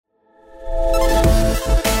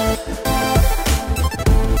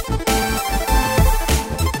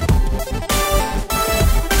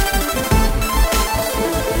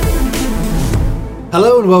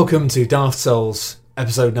Hello and welcome to Daft Souls,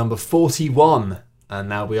 episode number 41. And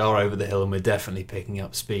now we are over the hill and we're definitely picking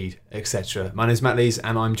up speed, etc. My name's Matt Lees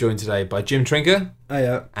and I'm joined today by Jim Trinker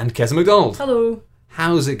and Keza McDonald. Hello.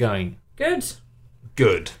 How's it going? Good.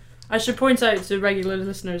 Good. I should point out to regular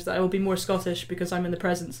listeners that I will be more Scottish because I'm in the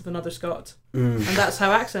presence of another Scot. And that's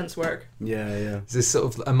how accents work. Yeah. Is this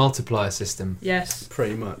sort of a multiplier system? Yes.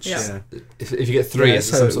 Pretty much, yeah. If you get three,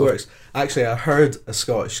 that's how it works. Actually, I heard a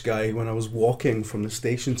Scottish guy when I was walking from the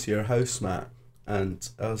station to your house, Matt, and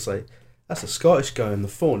I was like, that's a Scottish guy on the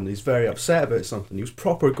phone, and he's very upset about something. He was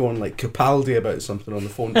proper going like Capaldi about something on the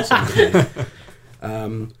phone to somebody.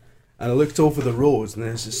 And I looked over the road, and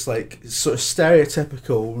there's this like sort of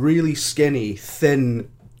stereotypical, really skinny, thin,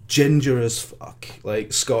 ginger as fuck,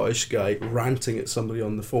 like Scottish guy ranting at somebody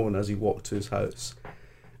on the phone as he walked to his house,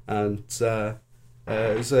 and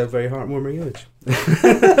it was a very heartwarming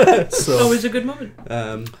image. So, always a good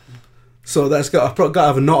moment. So that's got to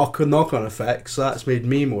have a knock-on effect. So that's made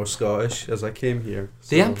me more Scottish as I came here.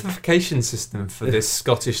 So. The amplification system for this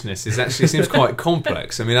Scottishness seems quite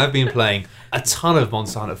complex. I mean, I've been playing a ton of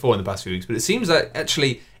Monster Hunter 4 in the past few weeks, but it seems like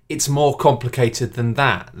actually it's more complicated than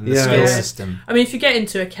that, than the skill system. I mean, if you get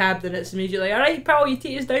into a cab, then it's immediately, alright pal, you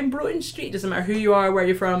take us down Broughton Street. Doesn't matter who you are, where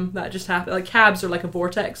you're from, that just happens. Like, cabs are like a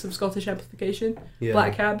vortex of Scottish amplification. Yeah.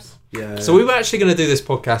 Black cabs. Yeah. So we were actually going to do this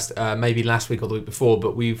podcast maybe last week or the week before,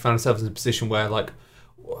 but we found ourselves in a position where, like,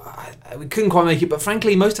 we couldn't quite make it, but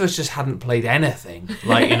frankly, most of us just hadn't played anything,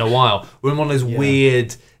 like, in a while. We're in one of those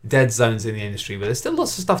weird dead zones in the industry where there's still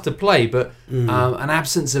lots of stuff to play, but an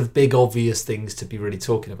absence of big obvious things to be really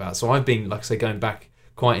talking about. So I've been, like I say, going back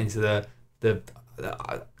quite into the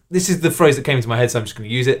this is the phrase that came into my head, so I'm just going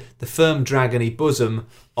to use it, the firm dragony bosom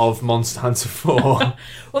of Monster Hunter 4.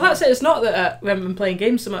 Well, that's it. It's not that we haven't been playing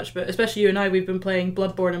games so much, but especially you and I, we've been playing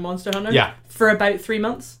Bloodborne and Monster Hunter for about 3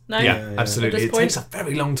 months now. Yeah, absolutely. It takes a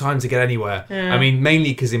very long time to get anywhere. Yeah. I mean, mainly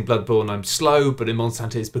because in Bloodborne I'm slow, but in Monster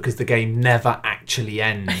Hunter it's because the game never actually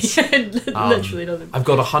ends. It literally doesn't. I've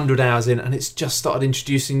got 100 hours in and it's just started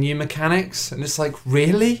introducing new mechanics, and it's like,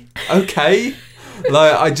 really? Okay.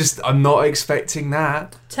 Like, I'm not expecting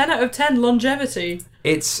that. 10 out of 10 longevity.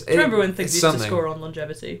 Do you remember when things used something. to score on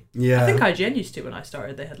longevity? Yeah. I think IGN used to when I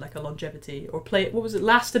started. They had like a longevity or what was it?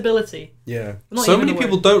 Lastability. Yeah. So many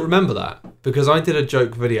people don't remember that, because I did a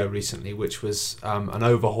joke video recently, which was an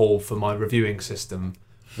overhaul for my reviewing system,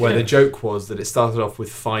 where the joke was that it started off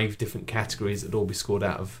with 5 different categories that would all be scored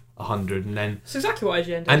out of 100, and then that's exactly what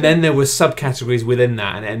IGN did. And then there were subcategories within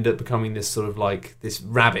that, and it ended up becoming this sort of like this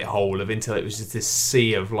rabbit hole of until it was just this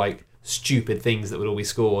sea of like stupid things that would all be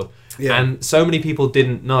scored. Yeah. And so many people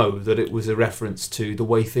didn't know that it was a reference to the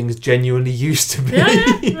way things genuinely used to be.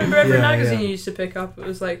 Yeah. Remember every magazine you used to pick up, it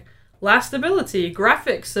was like lastability,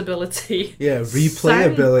 graphics ability,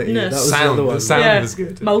 replayability. That was the other one. The sound was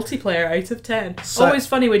good. Multiplayer out of 10. Always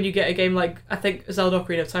funny when you get a game like, I think Zelda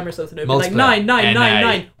Ocarina of Time or something, it would be like 9, 9, 9,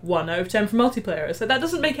 9, 1 out of 10 for multiplayer. It's like, that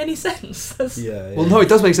doesn't make any sense. Well, no, it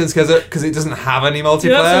does make sense because it doesn't have any multiplayer.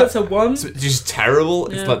 Yeah, so it's a 1. So it's just terrible.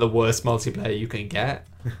 Yeah. It's like the worst multiplayer you can get.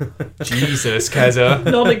 Jesus, Keza.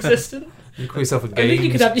 Non-existent. You call yourself a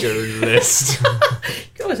games journalist. You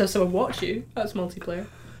could always have someone watch you. That's multiplayer.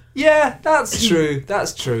 Yeah, that's true.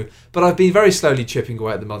 That's true. But I've been very slowly chipping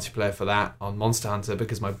away at the multiplayer for that on Monster Hunter,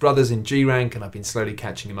 because my brother's in G rank and I've been slowly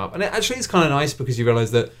catching him up. And it's kind of nice because you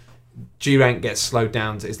realise that G rank gets slowed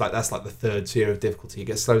down to, that's like the 3rd tier of difficulty. It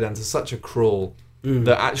gets slowed down to such a crawl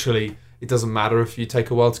that actually it doesn't matter if you take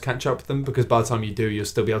a while to catch up with them, because by the time you do, you'll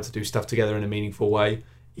still be able to do stuff together in a meaningful way,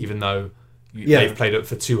 even though they've played it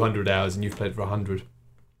for 200 hours and you've played for 100.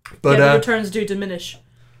 But the returns do diminish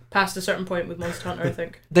past a certain point with Monster Hunter, I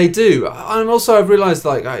think. They do. And also I've realised,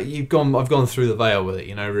 like, I've gone through the veil with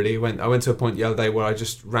it, really. I went to a point the other day where I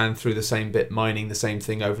just ran through the same bit, mining the same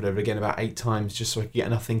thing over and over again about 8 times just so I could get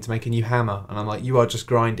enough thing to make a new hammer. And I'm like, you are just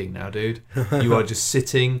grinding now, dude. You are just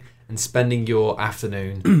sitting and spending your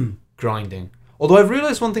afternoon grinding. Although I've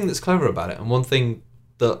realised one thing that's clever about it, and one thing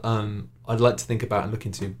that I'd like to think about and look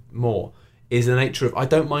into more, is the nature of, I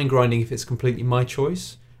don't mind grinding if it's completely my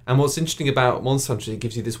choice. And what's interesting about Monster Hunter, it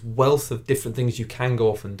gives you this wealth of different things you can go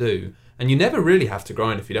off and do. And you never really have to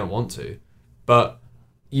grind if you don't want to. But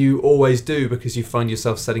you always do, because you find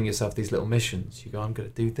yourself setting yourself these little missions. You go, I'm going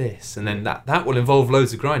to do this. And then that will involve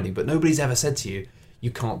loads of grinding. But nobody's ever said to you, you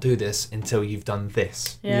can't do this until you've done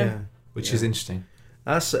this. Yeah. Which is interesting.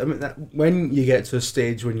 When you get to a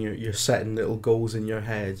stage when you're setting little goals in your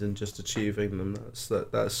head and just achieving them,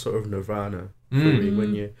 that's sort of nirvana for me.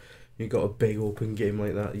 When you got a big open game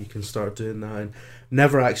like that, you can start doing that. And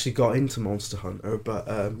never actually got into Monster Hunter, but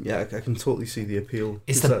yeah, I can totally see the appeal.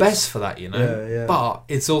 It's the best for that, you know. Yeah. But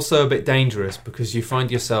it's also a bit dangerous because you find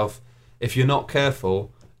yourself, if you're not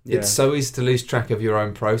careful, it's so easy to lose track of your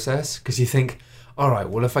own process because you think, all right,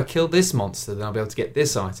 well, if I kill this monster, then I'll be able to get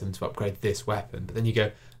this item to upgrade this weapon. But then you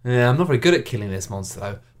go, I'm not very good at killing this monster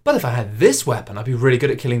though. But if I had this weapon, I'd be really good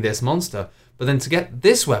at killing this monster. But then to get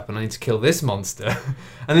this weapon, I need to kill this monster.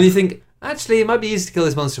 And then you think, actually, it might be easy to kill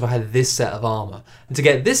this monster if I had this set of armor. And to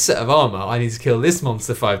get this set of armor, I need to kill this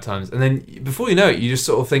monster 5 times. And then before you know it, you just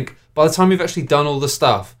sort of think, by the time you've actually done all the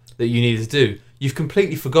stuff that you needed to do, you've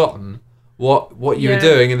completely forgotten what you were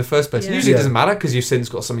doing in the first place. And usually it doesn't matter because you've since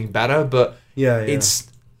got something better, but it's...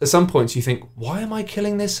 At some points you think, why am I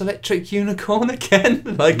killing this electric unicorn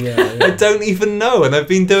again? I don't even know, and I've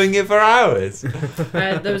been doing it for hours.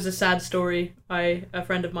 There was a sad story. A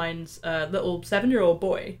friend of mine's little 7-year-old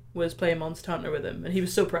boy was playing Monster Hunter with him, and he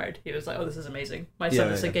was so proud. He was like, oh, this is amazing. My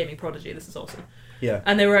son is a gaming prodigy. This is awesome. Yeah.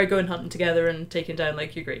 And they were out going hunting together and taking down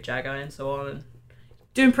like your great Jagai and so on, and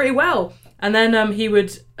doing pretty well. And then he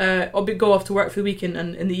would go off to work for the weekend,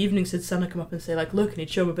 and in the evenings his son would come up and say like, look, and he'd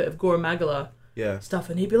show him a bit of Gore Magala stuff,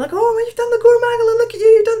 and he'd be like, oh, you've done the Gore Magala, look at you,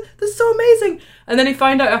 you've done this, is so amazing. And then he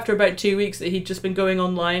found out after about 2 weeks that he'd just been going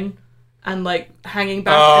online and like hanging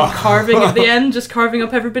back and carving at the end, just carving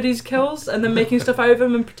up everybody's kills and then making stuff out of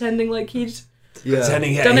him and pretending like he'd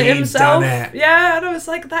pretending done it himself. Done it. Yeah, and I was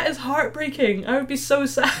like, that is heartbreaking. I would be so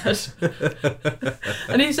sad.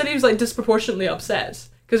 And he said he was like disproportionately upset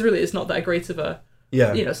because really it's not that great of a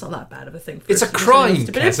it's not that bad of a thing. It's a crime,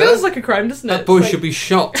 but it feels like a crime, doesn't it? That boy should be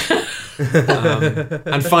shot.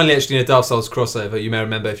 And finally, actually, in a Dark Souls crossover, you may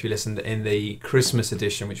remember if you listened in the Christmas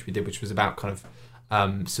edition, which we did, which was about kind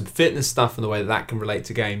of some fitness stuff and the way that can relate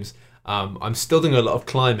to games. I'm still doing a lot of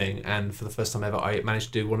climbing, and for the first time ever, I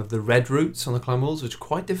managed to do one of the red routes on the climb walls, which are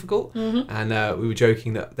quite difficult. Mm-hmm. And we were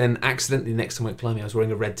joking that then accidentally next time I went climbing, I was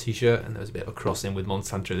wearing a red t-shirt, and there was a bit of a cross-in with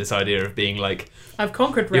Monster Hunter. This idea of being like, I've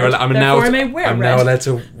conquered red. I'm now allowed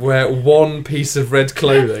to wear one piece of red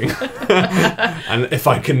clothing, and if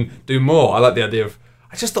I can do more, I like the idea of.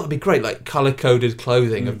 I just thought it'd be great, like color-coded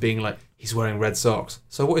clothing of being like. He's wearing red socks.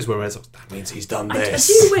 So what is wearing red socks? That means he's done this.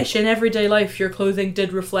 I do wish in everyday life your clothing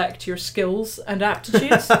did reflect your skills and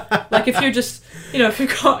aptitudes. Like if you're just, if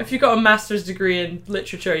you've got a master's degree in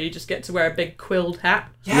literature, you just get to wear a big quilled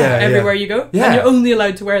hat everywhere you go. Yeah. And you're only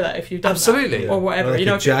allowed to wear that if you've done that, or whatever. Like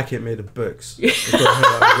a jacket made of books.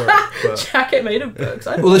 Jacket made of books.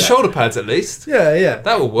 Well, the shoulder pads at least. Yeah.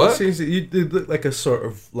 That will work. You look like a sort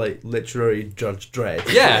of like literary Judge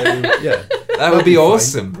Dredd. Yeah. That would be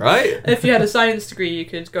awesome, right? If you had a science degree, you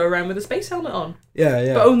could go around with a space helmet on.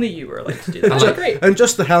 Yeah. But only you were allowed to do that. Great. And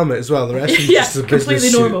just the helmet as well. The rest is just a completely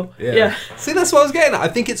business normal. Suit. Yeah. See, that's what I was getting at. I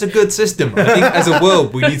think it's a good system. I think as a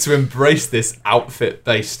world, we need to embrace this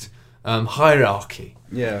outfit-based hierarchy.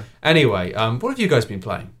 Yeah. Anyway, what have you guys been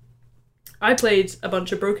playing? I played a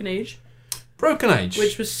bunch of Broken Age.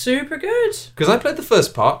 Which was super good. Because I played the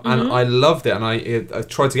first part and I loved it, and I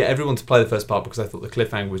tried to get everyone to play the first part because I thought the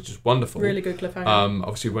cliffhanger was just wonderful. Really good cliffhanger.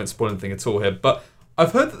 Obviously we won't spoil anything at all here, but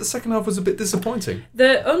I've heard that the second half was a bit disappointing.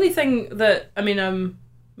 The only thing that, I'm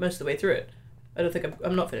most of the way through it. I don't think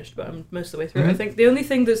I'm not finished, but I'm most of the way through it. I think the only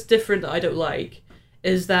thing that's different that I don't like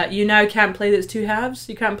is that you now can't play it as 2 halves.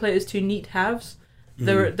 You can't play it as 2 neat halves.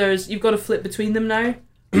 You've got to flip between them now.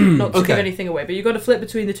 Not to give anything away, but you've got to flip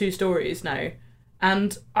between the 2 stories now.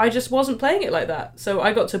 And I just wasn't playing it like that. So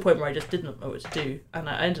I got to a point where I just didn't know what to do. And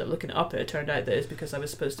I ended up looking it up. It turned out that it's because I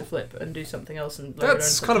was supposed to flip and do something else. And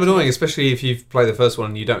that's kind of annoying, especially if you've played the first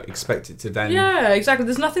one and you don't expect it to then... Yeah, exactly.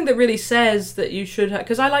 There's nothing that really says that you should have...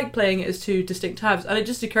 Because I like playing it as 2 distinct halves. And it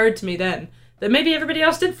just occurred to me then that maybe everybody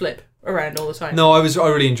else did flip around all the time. No, I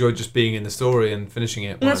really enjoyed just being in the story and finishing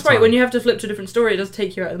it. And that's right. When you have to flip to a different story, it does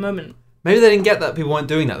take you out of the moment. Maybe they didn't get that people weren't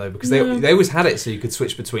doing that though, because they always had it so you could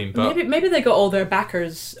switch between. But maybe they got all their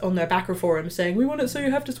backers on their backer forums saying we want it so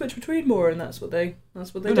you have to switch between more, and that's what they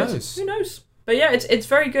Who knows? Who knows? But yeah, it's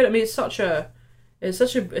very good. I mean, it's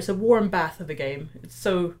a warm bath of a game. It's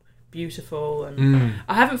so beautiful, and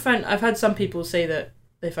I've had some people say that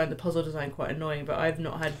they find the puzzle design quite annoying, but I've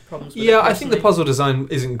not had problems with it. Yeah, I think the puzzle design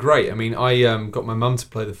isn't great. I mean, I got my mum to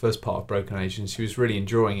play the first part of Broken Age, and she was really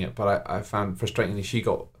enjoying it, but I found frustratingly she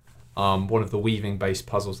got one of the weaving based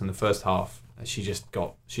puzzles in the first half. She just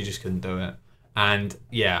couldn't do it, and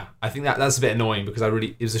yeah, I think that's a bit annoying because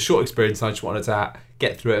it was a short experience and I just wanted to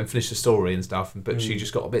get through it and finish the story and stuff, but she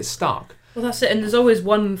just got a bit stuck. Well, that's it, and there's always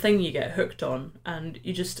one thing you get hooked on, and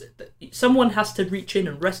someone has to reach in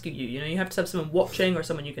and rescue you. You have to have someone watching or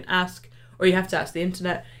someone you can ask, or you have to ask the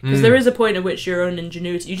internet, because there is a point at which your own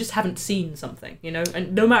ingenuity, you just haven't seen something, you know,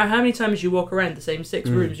 and no matter how many times you walk around the same 6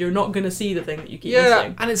 rooms, you're not going to see the thing that you keep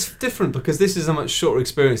missing. And it's different because this is a much shorter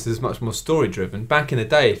experience. It's much more story driven. Back in the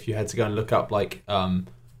day, if you had to go and look up like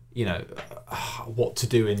you know, what to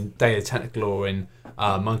do in Day of Tentacle or in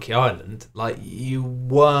Monkey Island, like you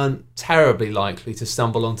weren't terribly likely to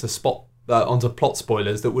stumble onto plot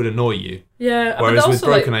spoilers that would annoy you. Yeah. Whereas with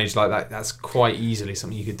Broken Age, like that's quite easily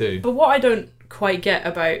something you could do. But what I don't quite get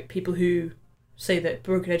about people who say that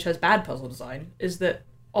Broken Age has bad puzzle design is that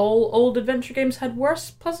all old adventure games had worse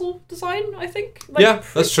puzzle design, I think. Like, yeah,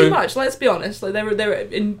 that's true. Much. Let's be honest. Like they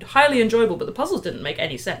were highly enjoyable, but the puzzles didn't make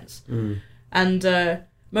any sense. And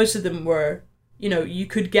most of them were, you know, you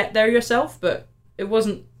could get there yourself, but it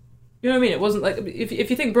wasn't. You know what I mean? It wasn't like if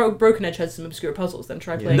you think Broken Edge had some obscure puzzles, then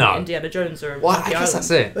try playing Indiana Jones or Well, Monkey I guess Island. that's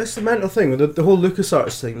it. That's the mental thing. The whole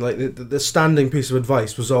LucasArts thing, like the standing piece of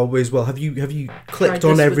advice was always, well, have you clicked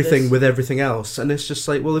on everything with everything else? And it's just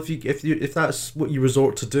like, well, if that's what you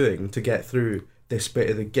resort to doing to get through this bit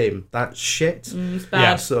of the game, that's shit. It's bad.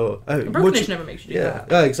 Yeah. So Broken Age never makes you do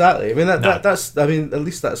that. Yeah, exactly. I mean that's. I mean, at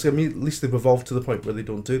least at least they've evolved to the point where they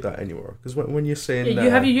don't do that anymore. Because when you're saying,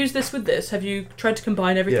 have you used this with this? Have you tried to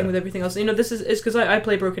combine everything with everything else? You know, this is because I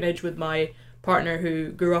play Broken Age with my partner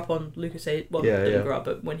who grew up on LucasArts. Well, didn't grow up,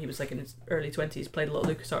 but when he was like in his early 20s, played a lot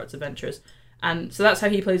of LucasArts adventures. And so that's how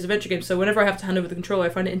he plays adventure games. So whenever I have to hand over the controller, I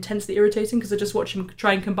find it intensely irritating because I just watch him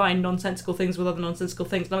try and combine nonsensical things with other nonsensical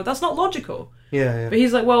things. And I'm like, that's not logical. Yeah. But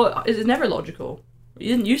he's like, well, it's never logical. It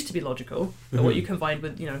didn't used to be logical. But what you combined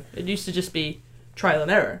with, you know, it used to just be trial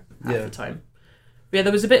and error half the time. But yeah,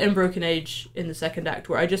 there was a bit in Broken Age in the second act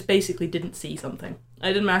where I just basically didn't see something.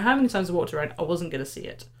 It didn't matter how many times I walked around, I wasn't going to see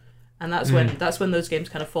it. And that's when those games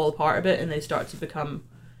kind of fall apart a bit and they start to become,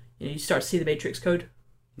 you know, you start to see the Matrix code.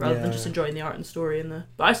 Rather than just enjoying the art and story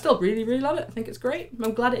but I still really, really love it. I think it's great.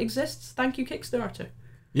 I'm glad it exists. Thank you, Kickstarter.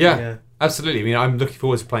 Yeah, absolutely. I mean, I'm looking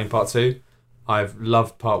forward to playing part 2. I've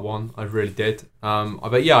loved part 1. I really did.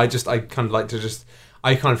 But yeah, I kind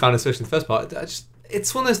of found, especially the first part,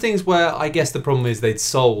 it's one of those things where I guess the problem is they'd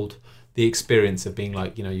sold the experience of being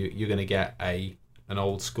like, you know, you're going to get an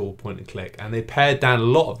old school point and click, and they pared down a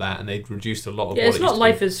lot of that and they'd reduced a lot of it's not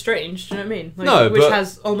Life is Strange, do you know what I mean? Like, no, which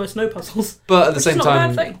has almost no puzzles. But at the same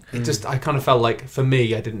time, it I kind of felt like for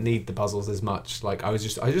me I didn't need the puzzles as much. Like I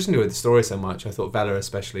just enjoyed the story so much. I thought Vela,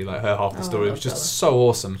 especially, like her half the story was just so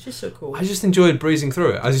awesome. She's so cool. I just enjoyed breezing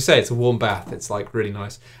through it. As you say, it's a warm bath. It's like really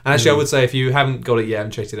nice. And actually I would say if you haven't got it yet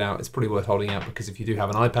and checked it out, it's probably worth holding out, because if you do have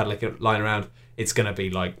an iPad lying around, it's going to be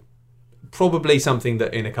like probably something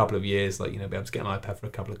that in a couple of years, like, you know, be able to get an iPad for a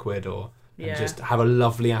couple of quid and just have a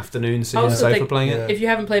lovely afternoon sitting on the sofa playing it. If you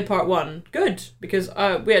haven't played part 1, good, because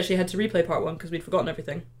we actually had to replay part 1 because we'd forgotten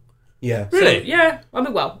everything. Yeah. Really? So, yeah. I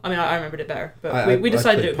remembered it better, but we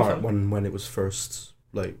decided to do it part 1 when it was first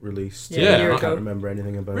released. Yeah, a year I ago. can't remember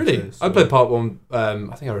anything about it. Really? So. I played part 1,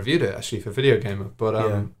 I think I reviewed it actually for Video Gamer, but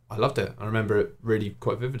I loved it. I remember it really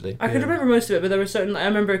quite vividly. I could remember most of it, but there were certain, I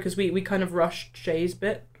remember because we kind of rushed Shay's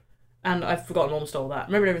bit. And I've forgotten almost all that. I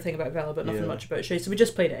remembered everything about Vela, but nothing much about Shay. So we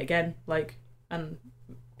just played it again, and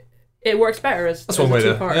it works better as a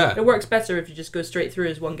two-part. It works better if you just go straight through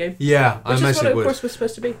as one game. Yeah, I imagine it would. Which is what it, of course, was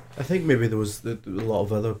supposed to be. I think maybe there was a lot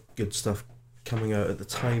of other good stuff coming out at the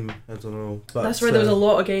time. I don't know. But, that's right. There was a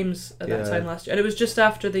lot of games at that time last year, and it was just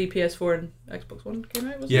after the PS4 and Xbox One came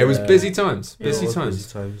out. Wasn't it was busy times. Busy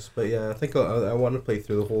times. But yeah, I think I want to play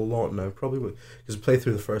through the whole lot now. Probably because I played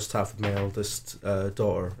through the first half with my eldest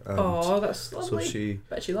daughter. Oh, that's lovely. So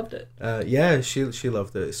bet she loved it. Yeah, she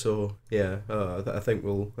loved it. So yeah, I think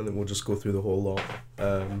we'll just go through the whole lot.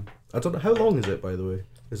 I don't know, how long is it, by the way?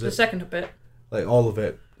 Is the second bit? Like all of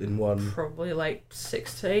it in one? Probably like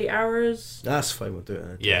 6 to 8 hours. That's fine, we'll do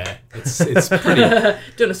it. Yeah, it's pretty...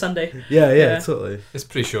 Doing a Sunday. Yeah, totally. It's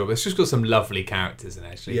pretty short, but it's just got some lovely characters in it,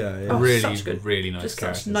 actually. Yeah. Really nice just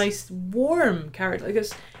characters. Such nice, warm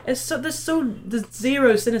characters. Like there's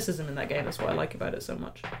zero cynicism in that game. That's what I like about it so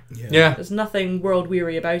much. Yeah. There's nothing world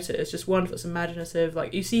weary about it. It's just wonderful. It's imaginative.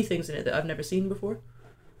 Like, you see things in it that I've never seen before.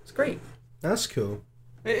 It's great. That's cool.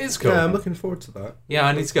 It is cool. Yeah, I'm looking forward to that. Yeah,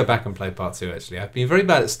 I need to go back and play part 2, actually. I've been very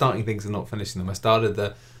bad at starting things and not finishing them. I started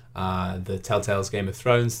the Telltale's Game of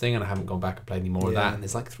Thrones thing, and I haven't gone back and played any more of that, and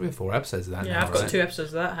there's like 3 or 4 episodes of that now. Yeah, I've got 2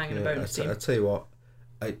 episodes of that hanging about in Steam. I tell you what,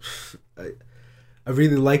 I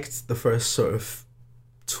really liked the first sort of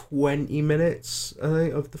 20 minutes, I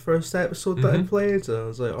think, of the first episode that I played. I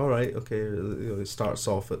was like, alright, okay, it starts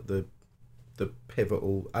off at the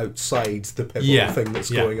pivotal, outside the pivotal thing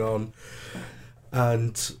that's going on.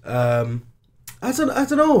 And I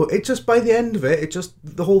don't know. It just, by the end of it,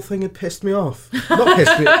 the whole thing had pissed me off. Not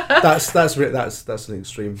pissed me. That's an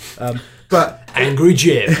extreme. But Angry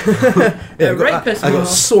Jim. I got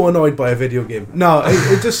so annoyed by a video game. No,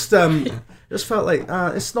 it just felt like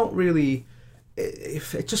it's not really.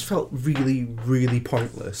 It just felt really, really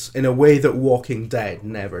pointless in a way that Walking Dead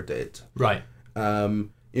never did. Right.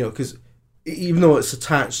 Because even though it's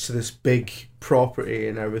attached to this big property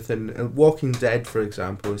and everything, Walking Dead, for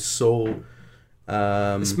example, is so.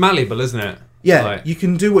 It's malleable, isn't it? Yeah, you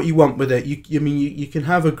can do what you want with it. You can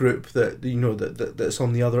have a group that that's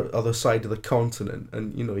on the other side of the continent,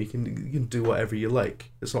 and you can do whatever you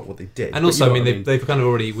like. It's not what they did. And also, they've kind of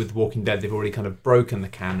already, with Walking Dead, they've already kind of broken the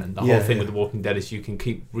canon. The whole thing with The Walking Dead is you can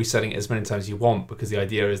keep resetting it as many times as you want, because the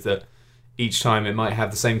idea is that each time it might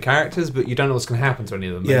have the same characters, but you don't know what's going to happen to any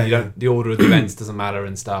of them. The order of the events doesn't matter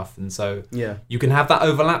and stuff, and so you can have that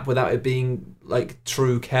overlap without it being like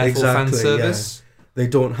true careful fan service. Yeah. They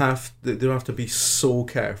don't have to be so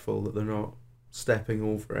careful that they're not stepping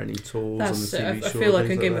over any toes on the TV show. I feel like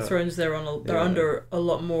in Game of Thrones they're under a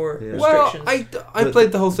lot more restrictions. Well, I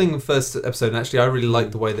played the whole thing in the first episode, and actually I really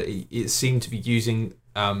liked the way that it seemed to be using,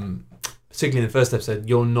 particularly in the first episode,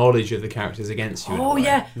 your knowledge of the characters against you. Oh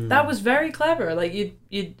yeah, that was very clever. Like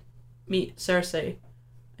you'd meet Cersei,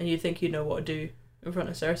 and you'd think you know what to do in front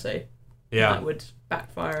of Cersei. Yeah, and that would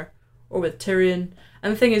backfire. Or with Tyrion.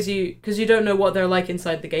 And the thing is, because you don't know what they're like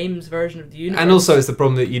inside the game's version of the universe. And also it's the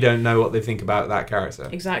problem that you don't know what they think about that character.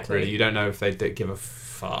 Exactly. Really. You don't know if they give a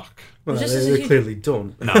fuck. Well, they clearly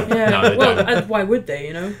don't. No, no, they don't. Why would they,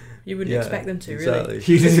 You wouldn't expect them to, exactly. really.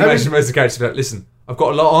 You just imagine most of the characters be like, listen, I've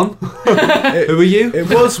got a lot on. Who are you? It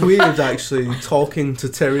was weird, actually, talking to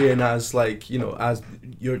Tyrion as, as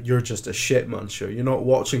you're just a shit muncher. You're not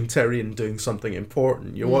watching Tyrion doing something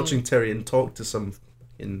important. You're watching Tyrion talk to some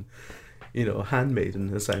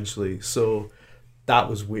handmaiden, essentially. So that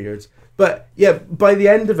was weird. But yeah, by the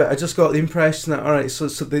end of it, I just got the impression that, all right, so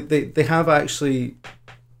they have actually,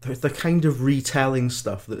 they're kind of retelling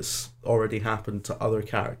stuff that's already happened to other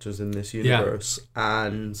characters in this universe,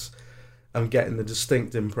 and I'm getting the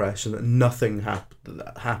distinct impression that nothing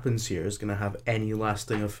that happens here is going to have any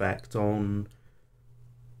lasting effect on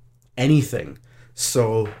anything.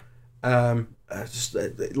 So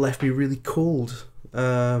it left me really cold.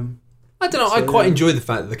 I don't know. I quite enjoy the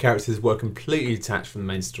fact that the characters were completely detached from the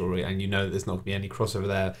main story, and that there's not going to be any crossover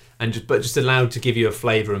there, and just allowed to give you a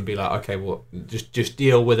flavour and be like, okay, well, just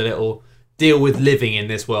deal with living in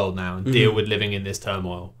this world now, and deal with living in this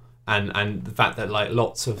turmoil, and the fact that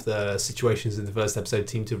lots of the situations in the first episode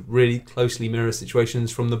seem to really closely mirror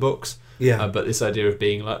situations from the books. Yeah. But this idea of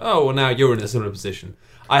being like, oh, well, now you're in a similar position.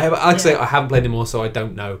 I haven't played anymore, so I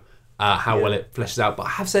don't know how well it fleshes out. But I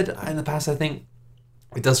have said in the past, I think.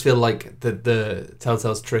 It does feel like the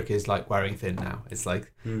Telltale's trick is like wearing thin now. It's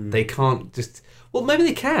like they can't just... Well, maybe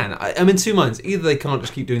they can. I'm in two minds. Either they can't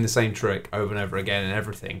just keep doing the same trick over and over again and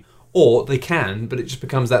everything, or they can, but it just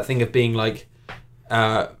becomes that thing of being like,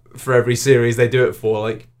 for every series they do it for,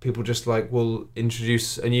 like, people just will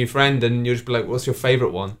introduce a new friend and you'll just be like, what's your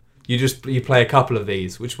favourite one? You play a couple of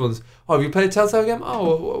these. Which ones? Oh, have you played a Telltale game?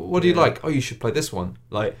 Oh, what do you like? Oh, you should play this one.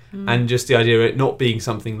 And just the idea of it not being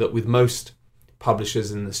something that with most publishers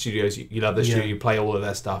and the studios, you love the studio, you play all of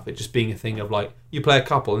their stuff. It just being a thing of you play a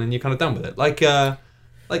couple and then you're kind of done with it. I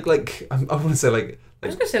want to say I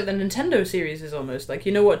was going to say the Nintendo series is almost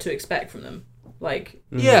you know what to expect from them.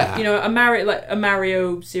 A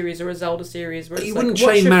Mario series or a Zelda series. Where you wouldn't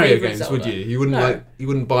chain Mario games, Zelda? Would you? You wouldn't you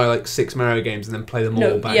wouldn't buy 6 Mario games and then play them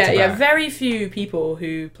all back to back. Yeah, very few people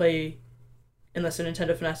who play, unless they're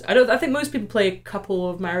Nintendo fanatics. I think most people play a couple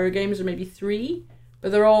of Mario games or maybe 3,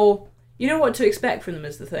 but they're all. You know what to expect from them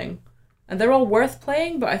is the thing, and they're all worth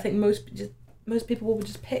playing. But I think most people will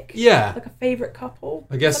just pick a favorite couple.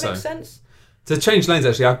 I guess Does that make sense? To change lanes,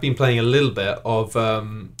 actually, I've been playing a little bit of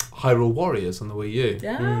Hyrule Warriors on the Wii U.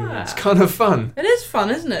 Yeah, it's kind of fun. It is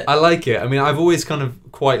fun, isn't it? I like it. I mean, I've always kind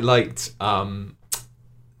of quite liked Dynasty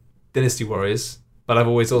Warriors, but I've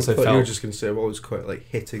always also felt... You were just going to say I've always quite like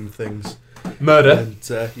hitting things, murder, and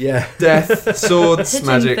death, swords, hitting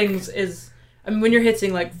magic. Things is. I mean, when you're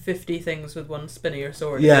hitting 50 things with one spinny or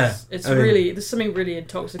sword, it's really there's something really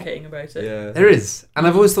intoxicating about it. Yeah, there is. And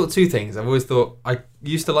I've always thought two things. I've always thought I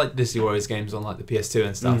used to like Dynasty Warriors games on the PS2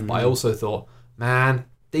 and stuff, but I also thought, man,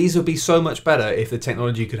 these would be so much better if the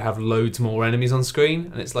technology could have loads more enemies on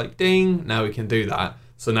screen. And it's like, ding, now we can do that.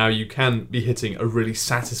 So now you can be hitting a really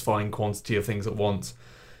satisfying quantity of things at once.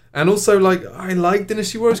 And also, I like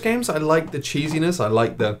Dynasty Warriors games. I like the cheesiness. I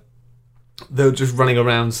like they're just running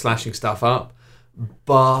around slashing stuff up,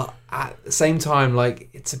 but at the same time,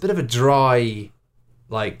 it's a bit of a dry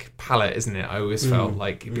like palette, isn't it? I always felt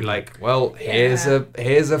like you'd be like, well, here's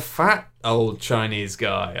a fat old Chinese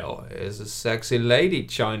guy, or here's a sexy lady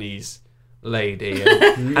Chinese lady,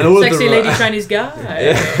 and all sexy of the lady Chinese guy.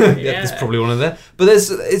 yeah, that's probably one of them. But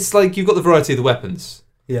it's like you've got the variety of the weapons,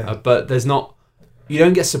 but there's not. You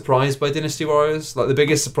don't get surprised by Dynasty Warriors. Like, the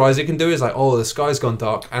biggest surprise you can do is like, oh, the sky's gone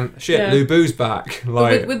dark, and shit, Lu Bu's back.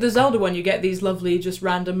 Like, with the Zelda one, you get these lovely, just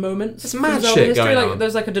random moments. It's mad shit history. going on.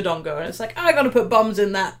 There's like a Dodongo, and it's like, I gotta put bombs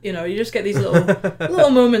in that. You know, you just get these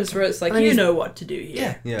little moments where it's like, you know what to do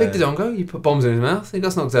here. Yeah. Big Dodongo, you put bombs in his mouth, he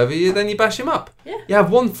gets knocked over, then you bash him up. Yeah. You have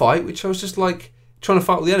one fight, which I was just like, trying to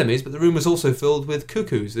fight all the enemies, but the room was also filled with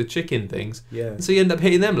cuckoos, the chicken things. Yeah. And so you end up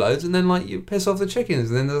hitting them loads, and then like you piss off the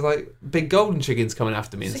chickens, and then there's like big golden chickens coming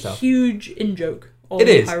after me and stuff. It's a huge in-joke. It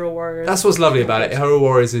is. Hyrule Warriors. That's what's lovely about it. Hyrule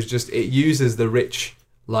Warriors is just, it uses the rich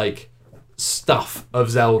like stuff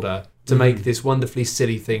of Zelda to make this wonderfully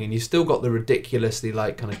silly thing, and you still got the ridiculously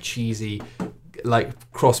like kind of cheesy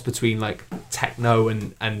like cross between like techno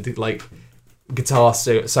and like guitar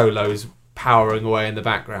solos powering away in the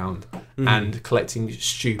background and collecting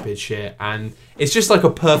stupid shit, and it's just like a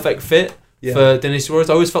perfect fit for Dynasty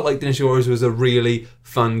Warriors. I always felt like Dynasty Warriors was a really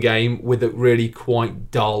fun game with a really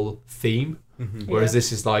quite dull theme, whereas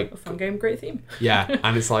this is like a fun game, great theme. Yeah,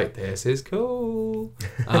 and it's like, this is cool.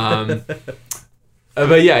 But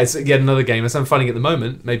yeah, it's again another game. As I'm finding at the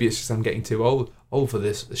moment, maybe it's just I'm getting too old for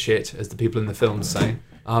this shit, as the people in the films say.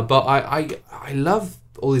 But I love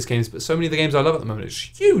all these games, but so many of the games I love at the moment,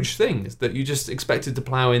 it's huge things that you just expected to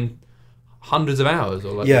plow in hundreds of hours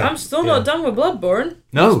or like. Yeah, I'm still not done with Bloodborne.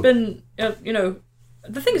 No, it's been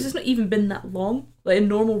the thing is, it's not even been that long. Like, in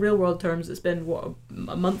normal real world terms, it's been what,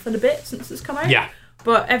 a month and a bit since it's come out. Yeah.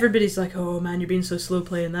 But everybody's like, "Oh man, you're being so slow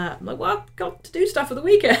playing that." I'm like, "Well, I've got to do stuff at the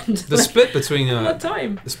weekend." The split between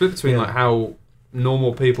time. The split between like how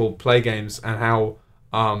normal people play games and how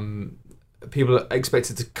people are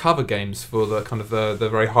expected to cover games for the kind of the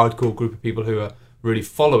very hardcore group of people who are really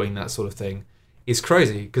following that sort of thing is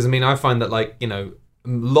crazy. Because I mean, I find that like, you know, a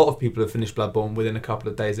lot of people have finished Bloodborne within a couple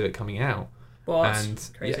of days of it coming out. Well, and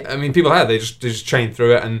crazy. I mean, people have they just chained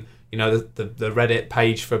through it, and you know the Reddit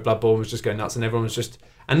page for Bloodborne was just going nuts, and everyone was just,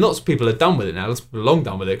 and lots of people are done with it now. Lots of people are long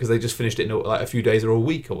done with it because they just finished it in like a few days or a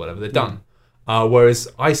week or whatever. They're done. Whereas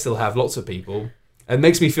I still have lots of people. It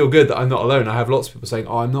makes me feel good that I'm not alone. I have lots of people saying,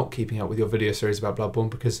 "Oh, I'm not keeping up with your video series about Bloodborne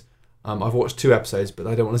because I've watched 2 episodes, but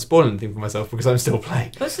I don't want to spoil anything for myself because I'm still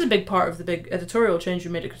playing." This is a big part of the big editorial change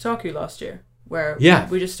we made at Kotaku last year, where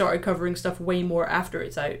we just started covering stuff way more after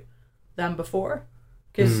it's out than before.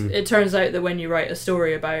 Because it turns out that when you write a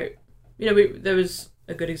story about, you know, there was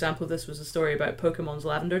a good example of this was a story about Pokemon's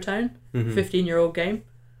Lavender Town, 15-year-old game.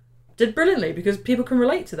 Did brilliantly because people can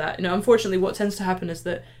relate to that. You know, unfortunately, what tends to happen is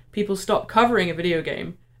that people stop covering a video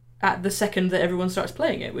game at the second that everyone starts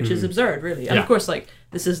playing it, which is absurd, really. And of course, like,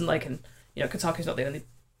 this isn't like Kotaku's not the only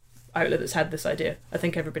outlet that's had this idea. I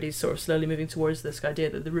think everybody's sort of slowly moving towards this idea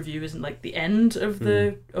that the review isn't like the end of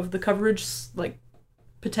the coverage, like,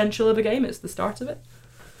 potential of a game. It's the start of it.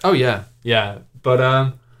 Oh yeah,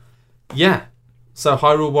 but So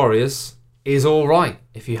Hyrule Warriors is all right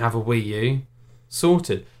if you have a Wii U.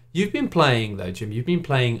 Sorted. You've been playing though, Jim. You've been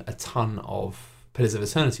playing a ton of Pillars of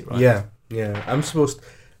Eternity, right? Yeah. I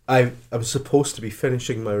was supposed to be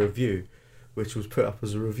finishing my review, which was put up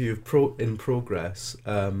as a review of in progress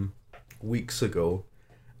weeks ago,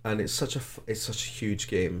 and it's such a huge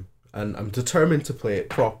game, and I'm determined to play it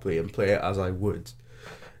properly and play it as I would.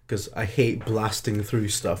 Because I hate blasting through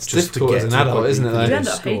stuff it's just difficult to get as an adult, isn't it? You end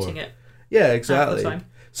up hating it. Yeah, exactly.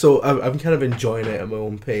 So I'm kind of enjoying it at my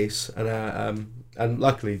own pace, and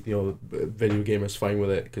luckily, you know, Video Gamer's fine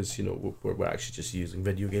with it because, you know, we're actually just using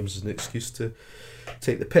video games as an excuse to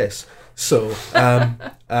take the piss. So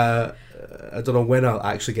I don't know when I'll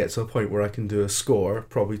actually get to a point where I can do a score.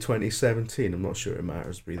 Probably 2017. I'm not sure it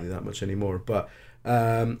matters really that much anymore. But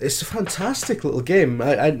it's a fantastic little game.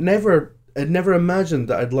 I'd never imagined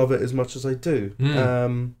that I'd love it as much as I do.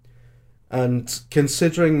 And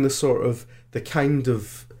considering the kind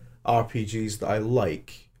of RPGs that I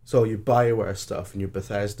like, so your BioWare stuff and your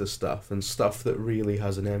Bethesda stuff and stuff that really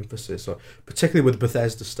has an emphasis on, particularly with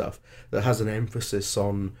Bethesda stuff, that has an emphasis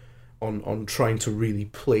on trying to really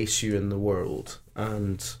place you in the world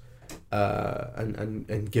and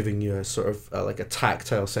giving you a sort of like a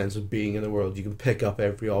tactile sense of being in the world. You can pick up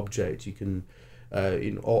every object. You can,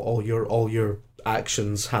 all your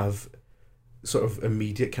actions have sort of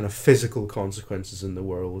immediate kind of physical consequences in the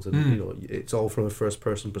world, and you know, it's all from a first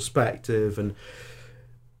person perspective. And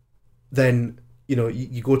then, you know,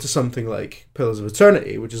 you go to something like Pillars of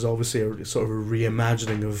Eternity, which is obviously a sort of a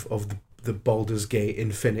reimagining the Baldur's Gate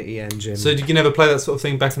Infinity engine. So did you never play that sort of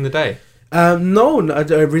thing back in the day? No, I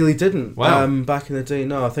really didn't. Wow. Back in the day,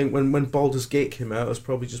 no. I think when Baldur's Gate came out, I was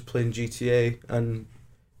probably just playing GTA and,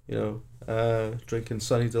 drinking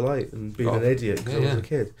Sunny Delight and being an idiot because I was a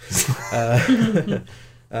kid.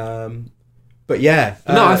 But yeah.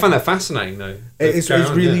 No, I find that fascinating though. It's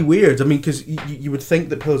really weird. I mean, because you would think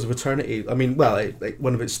that Pillars of Eternity, I mean, well,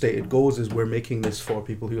 one of its stated goals is we're making this for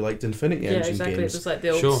people who liked Infinity Engine exactly. games. It was like the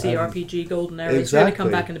old CRPG golden era. It's really come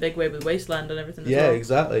back in a big way with Wasteland and everything as well. Yeah,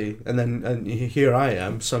 exactly. And here I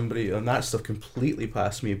am, somebody, and that stuff completely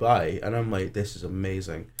passed me by, and I'm like, this is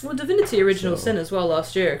amazing. Well, Divinity Original Sin as well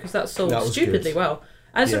last year, because that sold stupidly well.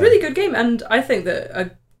 And it's a Yeah. really good game, and I think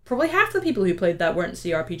that probably half the people who played that weren't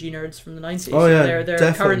CRPG nerds from the 90s. Oh, yeah,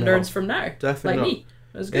 they're current nerds from now. Definitely like not. me.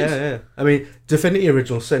 It was good. Yeah. I mean, Divinity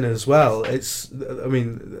Original Sin as well.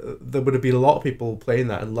 There would have been a lot of people playing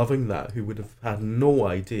that and loving that who would have had no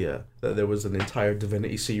idea that there was an entire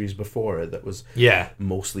Divinity series before it that was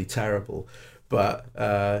mostly terrible. But,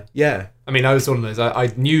 yeah. I mean, I was one of those.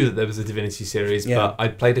 I knew that there was a Divinity series, but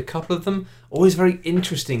I'd played a couple of them. Always very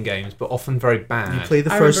interesting games, but often very bad. You play the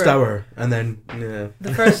first hour, and then,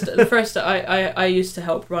 The first I used to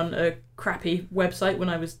help run a crappy website when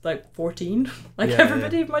I was like 14,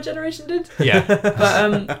 everybody of my generation did. Yeah.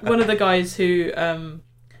 But one of the guys who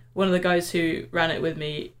ran it with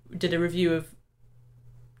me did a review of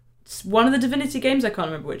one of the Divinity games. I can't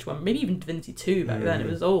remember which one. Maybe even Divinity 2 back then. It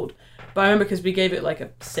was old. But I remember because we gave it like a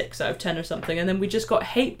 6 out of 10 or something, and then we just got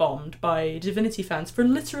hate bombed by Divinity fans for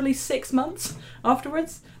literally 6 months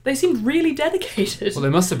afterwards. They seemed really dedicated. Well, they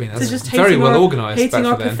must have been. That's just very well organised. Hating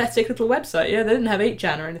our back then. pathetic little website. Yeah, they didn't have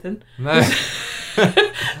 8chan or anything. No.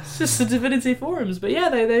 It's just the Divinity forums. But yeah,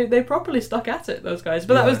 they properly stuck at it, those guys.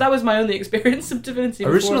 But that was my only experience of Divinity.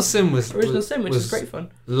 Original Sin, which was great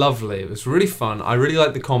fun. Lovely. It was really fun. I really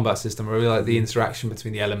liked the combat system. I really liked the interaction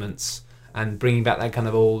between the elements and bringing back that kind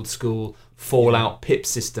of old school Fallout pip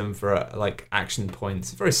system for like action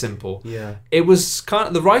points. Very simple. Yeah. It was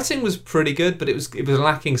the writing was pretty good, but it was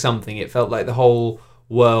lacking something. It felt like the whole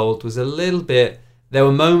world was a little bit. There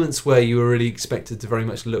were moments where you were really expected to very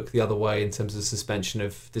much look the other way in terms of suspension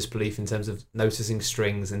of disbelief, in terms of noticing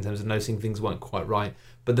strings, in terms of noticing things weren't quite right.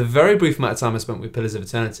 But the very brief amount of time I spent with Pillars of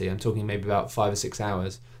Eternity, I'm talking maybe about 5 or 6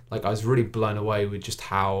 hours, like I was really blown away with just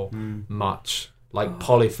how much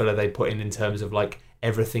polyfiller they put in terms of like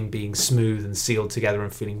everything being smooth and sealed together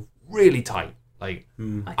and feeling really tight. Like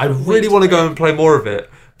I really want to go and play more of it,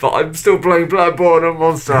 but I'm still playing Bloodborne and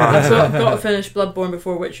Monster. So I've got to finish Bloodborne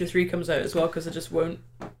before Witcher 3 comes out as well, because I just won't.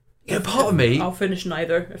 Yeah, part of me. I'll finish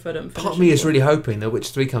neither if I don't finish. Part of me is really hoping that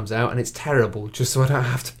Witcher 3 comes out and it's terrible, just so I don't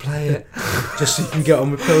have to play it. Just so you can get on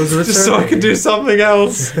with Pillars of Eternity. Just so I can do something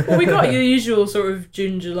else. Well, we got your usual sort of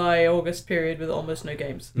June, July, August period with almost no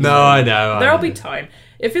games. No, I know. There'll be time.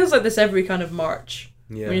 It feels like this every kind of March.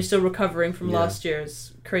 Yeah. When you're still recovering from last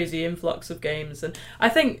year's crazy influx of games. And I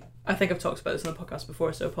think I've talked about this on the podcast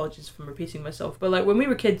before, so apologies for repeating myself. But like when we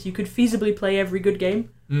were kids, you could feasibly play every good game.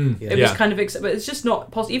 It was kind of, but it's just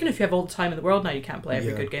not possible. Even if you have all the time in the world now, you can't play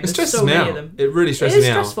every good game. It stresses so me many out. of them. It really stresses me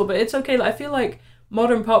out. It is stressful, but it's okay. Like I feel like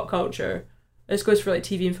modern pop culture, this goes for like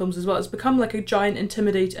TV and films as well, it's become like a giant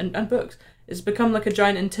intimidating, and books, it's become like a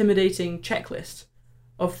giant intimidating checklist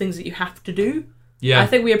of things that you have to do. Yeah, I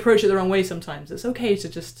think we approach it the wrong way sometimes. It's okay to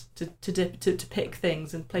just to pick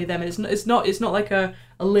things and play them, and it's not like a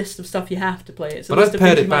list of stuff you have to play. It's a list of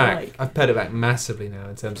things you might like. I've pared it back massively now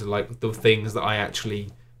in terms of like the things that I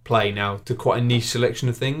actually play now to quite a niche selection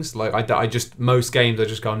of things. Like I just most games I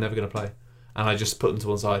just go I'm never going to play, and I just put them to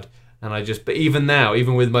one side. And but even now,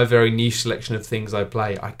 even with my very niche selection of things I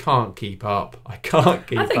play, I can't keep up. I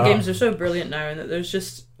think games are so brilliant now, and that there's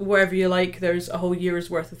just wherever you like, there's a whole year's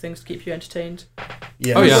worth of things to keep you entertained.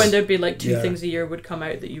 Yeah. When there'd be like 2 things a year would come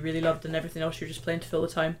out that you really loved, and everything else you're just playing to fill the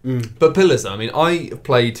time. But Pillars, I mean, I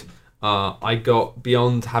played. I got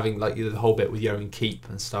beyond having like the whole bit with Yeoman Keep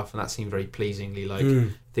and stuff, and that seemed very pleasingly like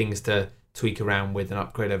things to tweak around with and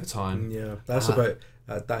upgrade over time. Yeah, that's about.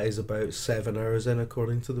 That is about 7 hours in,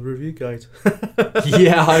 according to the review guide.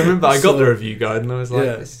 Yeah, I remember I got the review guide and I was like,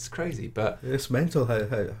 this is crazy. But it's mental. How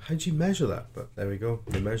do you measure that? But there we go.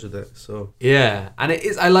 They measured it. So yeah, and it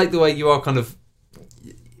is. I like the way you are kind of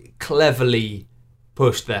cleverly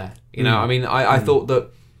pushed there. You know, I mean, I thought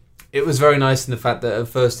that it was very nice in the fact that at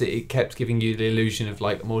first it kept giving you the illusion of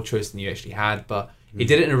like more choice than you actually had, but he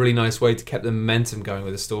did it in a really nice way to keep the momentum going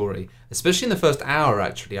with the story, especially in the first hour.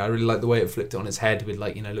 Actually, I really like the way it flipped it on its head with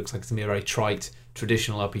like, looks like it's gonna be a very trite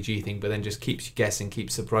traditional RPG thing, but then just keeps you guessing,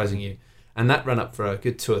 keeps surprising you, and that ran up for a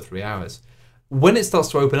good 2 or 3 hours. When it starts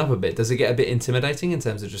to open up a bit, does it get a bit intimidating in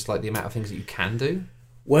terms of just like the amount of things that you can do?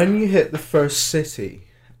 When you hit the first city,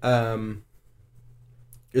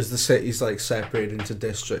 is the city's like separated into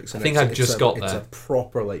districts. And I think I've just got there. It's a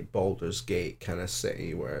proper like Baldur's Gate kind of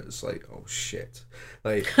city where it's like, oh shit,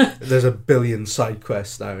 like there's a billion side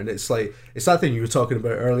quests now, and it's like it's that thing you were talking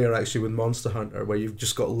about earlier actually with Monster Hunter, where you've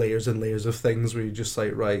just got layers and layers of things where you're just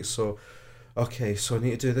like, right, so okay, so I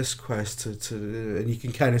need to do this quest to and you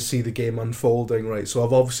can kind of see the game unfolding, right? So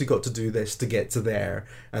I've obviously got to do this to get to there,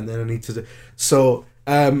 and then I need to do so.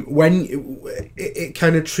 When it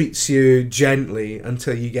kind of treats you gently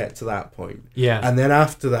until you get to that point, and then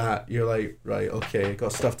after that you're like, right, okay,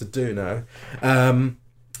 got stuff to do now.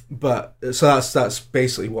 But so that's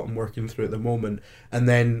basically what I'm working through at the moment, and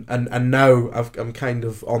then and now I'm kind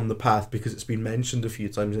of on the path because it's been mentioned a few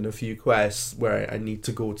times in a few quests where I need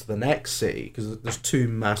to go to the next city because there's two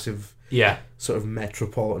massive sort of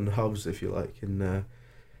metropolitan hubs, if you like, in the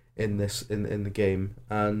game,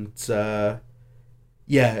 and.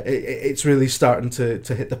 It's really starting to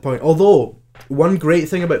hit the point. Although, one great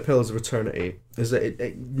thing about Pillars of Eternity is that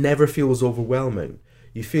it never feels overwhelming.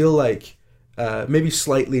 You feel like maybe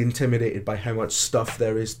slightly intimidated by how much stuff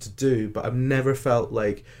there is to do, but I've never felt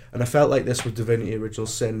like, and I felt like this with Divinity Original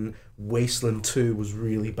Sin, Wasteland 2 was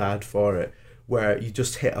really bad for it, where you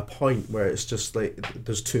just hit a point where it's just like,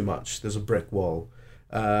 there's too much, there's a brick wall.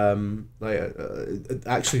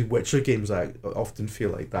 Actually Witcher games I often feel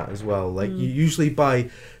like that as well. Like you usually by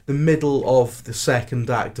the middle of the second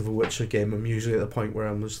act of a Witcher game, I'm usually at the point where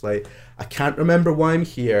I'm just like, I can't remember why I'm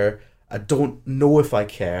here, I don't know if I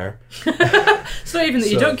care. It's not even that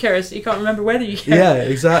you don't care, it's that you can't remember whether you care. Yeah,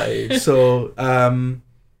 exactly. So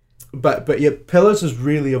But yeah, Pillars has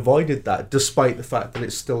really avoided that, despite the fact that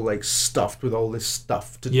it's still like stuffed with all this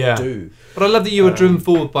stuff to do. But I love that you were driven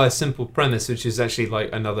forward by a simple premise, which is actually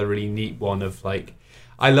like another really neat one of like,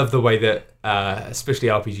 I love the way that especially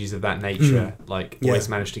RPGs of that nature always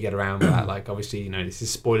manage to get around that. Like obviously, this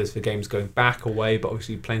is spoilers for games going back away, but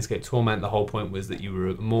obviously Planescape Torment, the whole point was that you were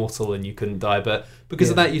immortal and you couldn't die, but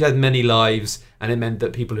because of that you'd had many lives, and it meant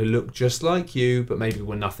that people who looked just like you but maybe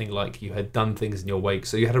were nothing like you had done things in your wake,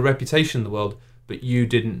 so you had a reputation in the world but you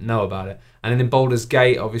didn't know about it. And then in Baldur's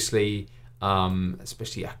Gate, obviously,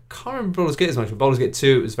 especially, I can't remember Baldur's Gate as much, but Baldur's Gate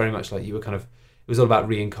 2, it was very much like you were kind of, it was all about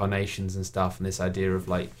reincarnations and stuff, and this idea of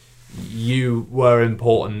like you were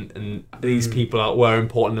important and these people were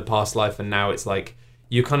important in the past life, and now it's like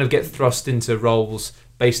you kind of get thrust into roles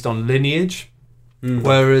based on lineage.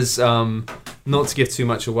 Whereas, not to give too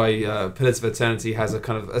much away, Pillars of Eternity has a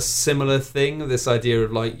kind of a similar thing, this idea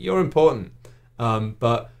of like you're important,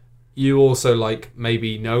 but you also like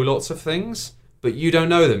maybe know lots of things, but you don't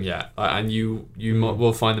know them yet, and you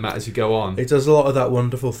will find them out as you go on. It does a lot of that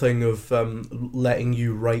wonderful thing of letting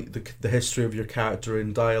you write the history of your character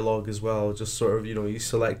in dialogue as well. Just sort of, you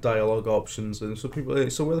select dialogue options, and so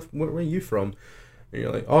people, so where are you from? And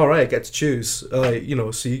you're like, all right, I get to choose. So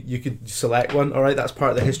you could select one. All right, that's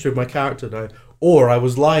part of the history of my character now. Or I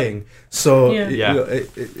was lying. So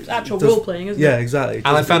it's actual role playing, isn't it? Yeah, exactly. And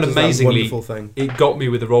I found amazingly, it got me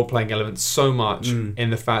with the role playing element so much in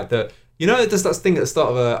the fact that it does that thing at the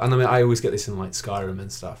start of and I always get this in like Skyrim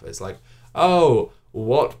and stuff. It's like, oh,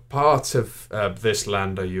 what part of this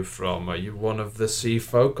land are you from? Are you one of the sea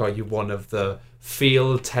folk? Are you one of the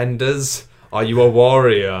field tenders? Are you a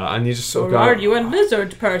warrior? And you just sort of go, are you a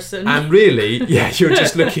lizard person? And really, you're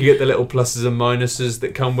just looking at the little pluses and minuses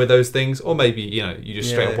that come with those things. Or maybe, you just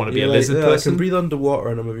straight up want to be a lizard person. I can breathe underwater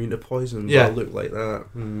and I'm immune to poison, but I look like that.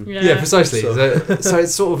 Yeah, precisely. So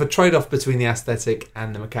it's sort of a trade-off between the aesthetic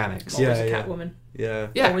and the mechanics. Always a Catwoman. Yeah.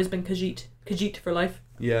 Always been Khajiit for life.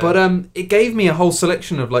 Yeah. But it gave me a whole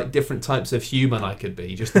selection of like different types of human I could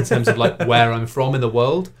be, just in terms of like where I'm from in the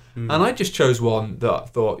world. And I just chose one that I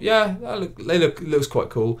thought, looks quite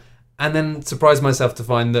cool. And then surprised myself to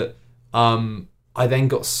find that I then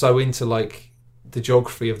got so into like the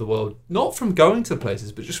geography of the world, not from going to the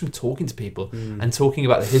places, but just from talking to people and talking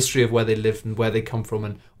about the history of where they lived and where they come from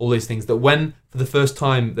and all these things, that when for the first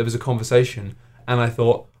time there was a conversation and I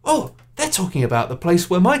thought, oh, they're talking about the place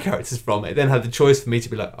where my character's from. It then had the choice for me to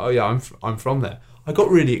be like, oh yeah, I'm from there. I got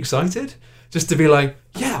really excited just to be like,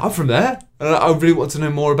 yeah, I'm from there. And I really want to know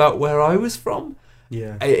more about where I was from.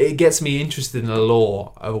 Yeah. It gets me interested in the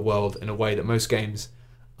lore of a world in a way that most games,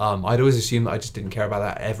 I'd always assume that I just didn't care about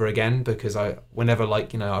that ever again, because whenever I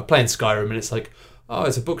play in Skyrim and it's like, oh,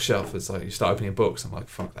 it's a bookshelf. It's like you start opening books. I'm like,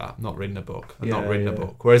 fuck that. I'm not reading a book. I'm not reading a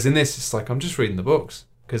book. Whereas in this, it's like, I'm just reading the books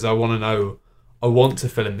because I want to know. I want to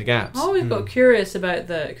fill in the gaps. I always got curious about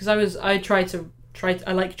because I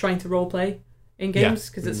like trying to role play in games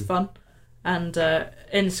because it's fun. And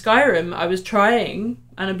in Skyrim, I was trying,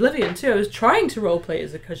 and Oblivion too, I was trying to roleplay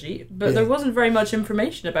as a Khajiit, but there wasn't very much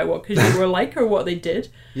information about what Khajiit were like or what they did.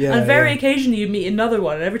 And very occasionally you'd meet another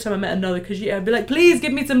one, and every time I met another Khajiit, I'd be like, please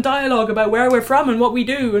give me some dialogue about where we're from and what we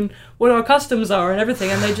do and what our customs are and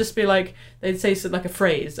everything. And they'd just be like, they'd say like a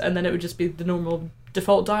phrase, and then it would just be the normal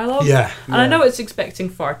default dialogue. And I know it's expecting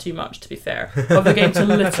far too much, to be fair, of the game to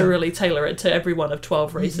literally tailor it to every one of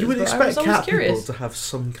 12 races. You would expect cat people to have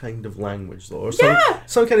some kind of language, though, or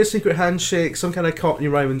some kind of secret handshake, some kind of Cockney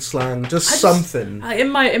rhyming slang, something. In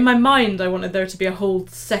my mind, I wanted there to be a whole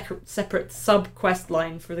separate sub-quest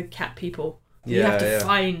line for the cat people. You have to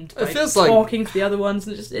find it feels talking to the other ones,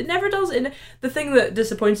 and it never does. The thing that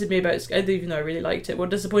disappointed me about, even though I really liked it,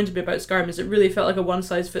 what disappointed me about Skyrim is it really felt like a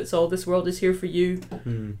one-size-fits-all. This world is here for you.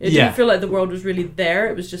 It didn't feel like the world was really there.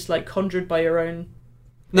 It was just like conjured by your own.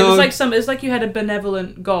 No. It's like you had a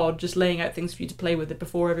benevolent god just laying out things for you to play with it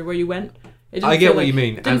before everywhere you went. I get what you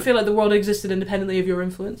mean. It didn't feel like the world existed independently of your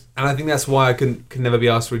influence. And I think that's why I can never be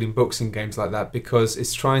asked reading books in games like that, because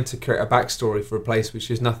it's trying to create a backstory for a place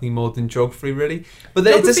which is nothing more than geography, really. But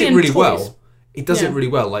it does it really well. It does it really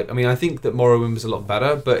well. Like, I mean, I think that Morrowind was a lot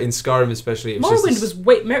better, but in Skyrim especially, it was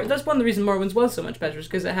Morrowind was that's one of the reasons Morrowind was so much better, is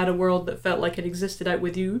because it had a world that felt like it existed out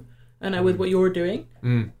with you and out with what you were doing.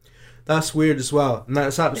 That's weird as well, and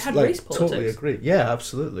that's absolutely totally agree. Yeah,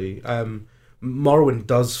 absolutely. Morrowind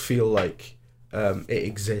does feel like it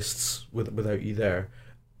exists without you there,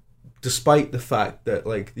 despite the fact that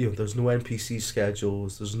there's no NPC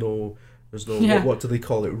schedules, there's no what do they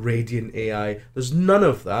call it, radiant AI, there's none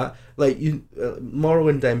of that.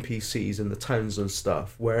 Morrowind NPCs in the towns and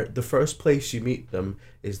stuff, where the first place you meet them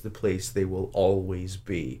is the place they will always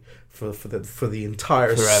be for the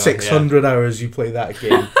entire forever, 600 hours you play that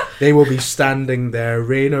game. They will be standing there,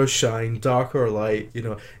 rain or shine, dark or light.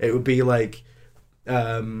 It would be like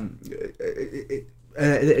in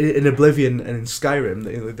Oblivion and in Skyrim,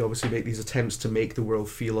 they obviously make these attempts to make the world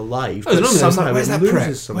feel alive. But somehow where's that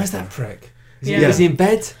prick? Where's that prick? Is he in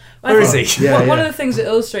bed? Where is he? One of the things that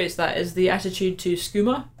illustrates that is the attitude to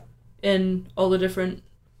skooma in all the different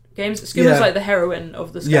games. Skooma's like the heroine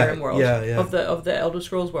of the Skyrim world, of the Elder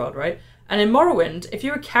Scrolls world, right? And in Morrowind, if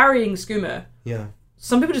you were carrying skooma,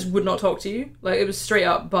 some people just would not talk to you. It was straight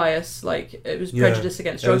up bias. It was prejudice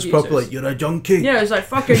against drug users. It was probably you're a junkie. Yeah, it was like,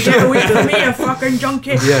 fucking get away from me, you fucking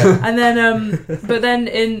junkie. And then, but then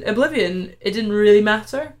in Oblivion, it didn't really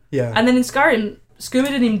matter. And then in Skyrim, skooma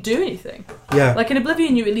didn't even do anything. In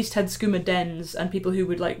Oblivion, you at least had skooma dens and people who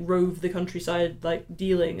would rove the countryside,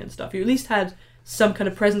 dealing and stuff. You at least had some kind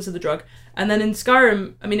of presence of the drug. And then in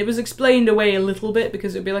Skyrim, I mean, it was explained away a little bit,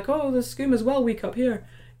 because it would be like, oh, the skooma's well weak up here,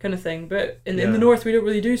 kind of thing. But in the north, we don't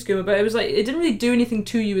really do skooma. But it was it didn't really do anything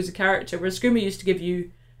to you as a character, whereas skooma used to give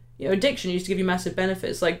you, addiction used to give you massive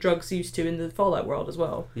benefits, like drugs used to in the Fallout world as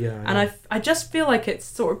well. And I just feel like it's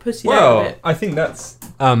sort of pussied out a bit. I think that's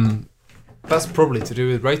probably to do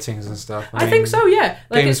with ratings and stuff. I think so, yeah.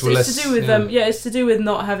 It's to do with it's to do with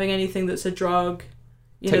not having anything that's a drug.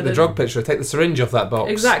 Take the drug picture, take the syringe off that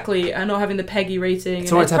box. Exactly, and not having the PEGI rating.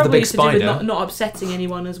 It's alright to have the big spider. To do with not upsetting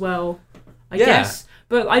anyone as well, I guess.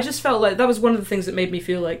 But I just felt like that was one of the things that made me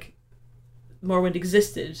feel like Morrowind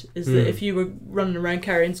existed, is that if you were running around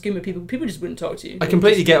carrying skooma, people just wouldn't talk to you. I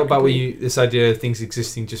completely get about this idea of things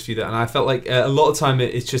existing just for you, and I felt like a lot of time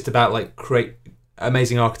it's just about create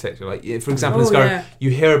amazing architecture. For example, in Skyrim,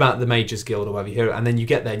 you hear about the Mages Guild or whatever, and then you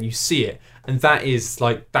get there and you see it, and that is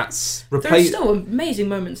that's replaced. There's still amazing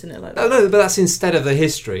moments in it like that. No, but that's instead of the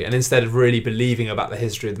history, and instead of really believing about the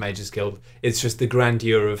history of the Mages Guild, it's just the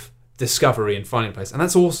grandeur of discovery and finding a place, and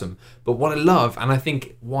that's awesome. But what I love, and I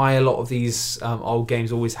think why a lot of these old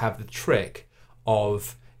games always have the trick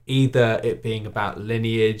of either it being about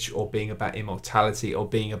lineage or being about immortality or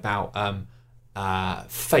being about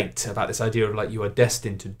fate, about this idea of you are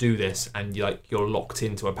destined to do this, and you're locked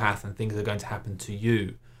into a path and things are going to happen to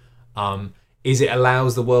you, is it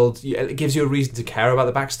allows the world, it gives you a reason to care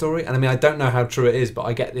about the backstory. And I mean, I don't know how true it is, but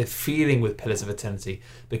I get the feeling with Pillars of Eternity,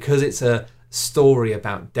 because it's a story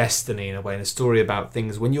about destiny in a way, and a story about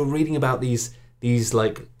things, when you're reading about these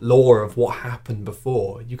lore of what happened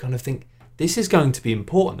before, you kind of think this is going to be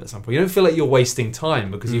important at some point. You don't feel like you're wasting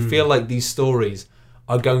time, because you feel like these stories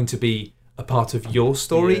are going to be a part of your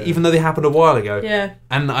story, even though they happened a while ago.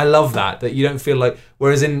 And I love that you don't feel like,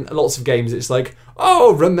 whereas in lots of games it's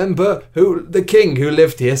oh, remember the king who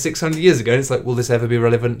lived here 600 years ago, and it's will this ever be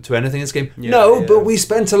relevant to anything in this game? But we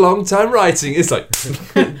spent a long time writing. It's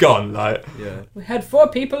gone. We had 4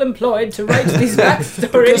 people employed to write these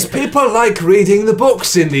backstories. Because people like reading the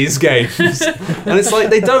books in these games. And it's I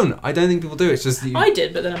don't think people do. It's just I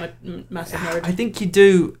did, but then I'm a massive nerd. I think you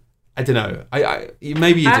do. I don't know.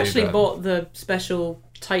 Maybe you do. I actually bought the special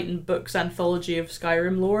Titan Books anthology of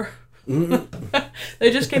Skyrim lore.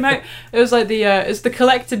 They just came out. It was like it's the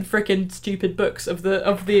collected freaking stupid books of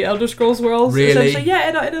the Elder Scrolls worlds. Really? Essentially, yeah,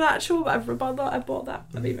 in an actual. I've bought that.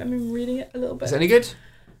 I've been reading it a little bit. Is it any good?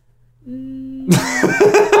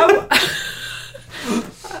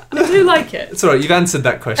 I do like it. It's alright, you've answered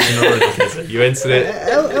that question already, Kizzy. You answered it.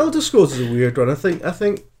 Elder Scrolls is a weird one. I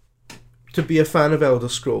think to be a fan of Elder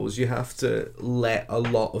Scrolls, you have to let a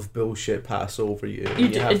lot of bullshit pass over you. You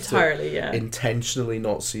do, have entirely, to yeah. intentionally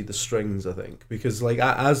not see the strings, I think. Because, like,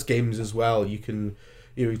 as games as well, you can...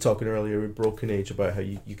 You were talking earlier with Broken Age about how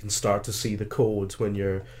you can start to see the code when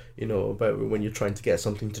you're... about when you're trying to get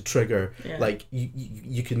something to trigger. Yeah. Like,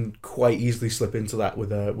 you can quite easily slip into that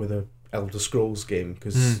with a Elder Scrolls game,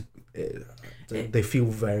 because... They feel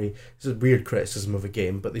very... It's a weird criticism of a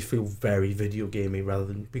game, but they feel very video gamey rather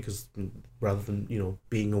than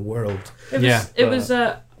being a world. It was.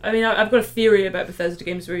 I mean, I've got a theory about Bethesda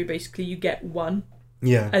games where you get one.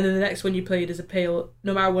 Yeah. And then the next one you played is a pale...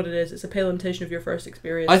 No matter what it is, it's a pale imitation of your first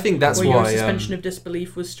experience. I think that's where why... your suspension of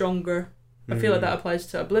disbelief was stronger. I feel like that applies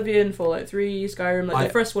to Oblivion, Fallout 3, Skyrim. Like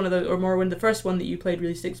the first one of those, or Morrowind, the first one that you played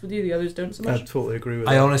really sticks with you. The others don't so much. I totally agree with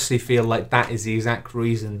that. I honestly feel like that is the exact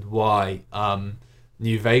reason why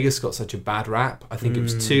New Vegas got such a bad rap. I think it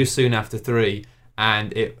was too soon after 3,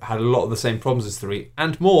 and it had a lot of the same problems as 3,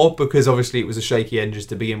 and more, because obviously it was a shaky engine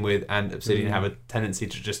to begin with, and Obsidian have a tendency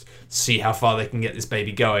to just see how far they can get this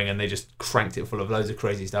baby going, and they just cranked it full of loads of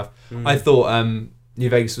crazy stuff. I thought... New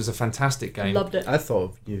Vegas was a fantastic game. Loved it. I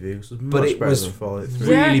thought New Vegas was much better than Fallout 3.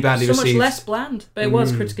 Really badly so received. Much less bland, but it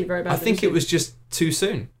was critically very badly I think received. it was just too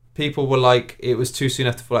soon. People were like, it was too soon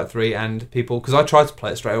after Fallout 3, and people... Because I tried to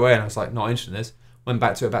play it straight away, and I was like, not interested in this. Went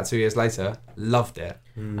back to it about 2 years later. Loved it.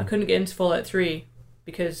 I couldn't get into Fallout 3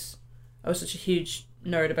 because I was such a huge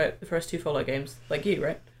nerd about the first 2 Fallout games, like you,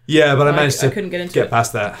 right? Yeah, but I managed to couldn't get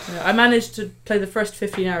past that. Yeah, I managed to play the first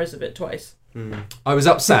 15 hours of it twice. I was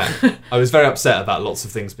upset. I was very upset about lots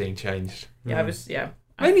of things being changed. Yeah, I was. Yeah,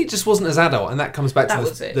 Maybe it just wasn't as adult, and that comes back to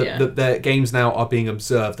the games now are being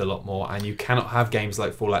observed a lot more, and you cannot have games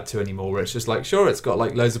like Fallout 2 anymore, where it's just like, sure, it's got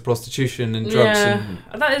like loads of prostitution and drugs. Yeah,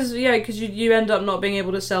 that is, because you end up not being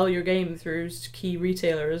able to sell your game through key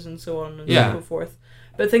retailers and so on and so forth.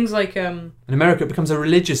 But things like... in America, it becomes a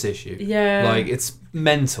religious issue. Yeah. Like, it's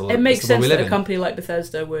mental. It makes sense that a company like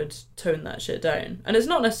Bethesda would tone that shit down. And it's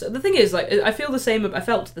not necessarily... The thing is, like, I felt the same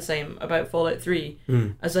about Fallout 3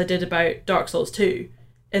 as I did about Dark Souls 2,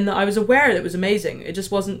 in that I was aware that it was amazing. It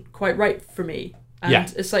just wasn't quite right for me.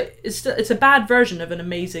 And it's like, it's a bad version of an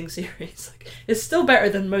amazing series. Like, it's still better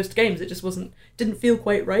than most games. It just didn't feel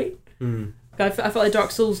quite right. I felt like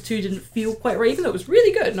Dark Souls 2 didn't feel quite right, even though it was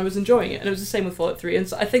really good and I was enjoying it. And it was the same with Fallout 3. And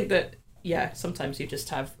so I think that, sometimes you just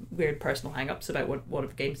have weird personal hang-ups about what a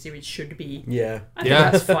game series should be. Yeah. I think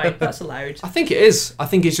that's fine. That's allowed. I think it is. I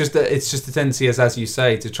think it's just a tendency, as you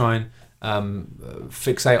say, to try and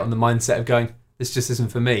fixate on the mindset of going, this just isn't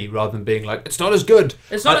for me, rather than being like, it's not as good.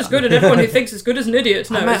 It's not as good, and everyone who thinks it's good is an idiot.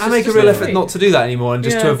 No, I make a real effort not to do that anymore, and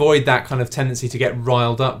just to avoid that kind of tendency to get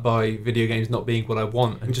riled up by video games not being what I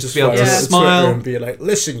want, and just be able to smile and be like,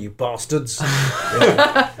 listen, you bastards.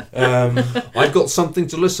 I've got something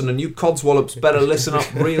to listen, and you codswallops better listen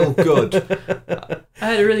up real good. I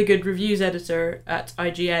had a really good reviews editor at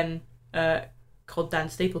IGN called Dan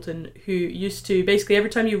Stapleton, who used to, basically every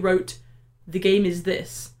time you wrote, the game is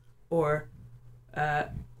this, or...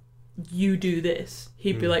 you do this,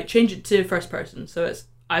 he'd be like, change it to first person, so it's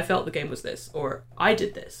I felt the game was this, or I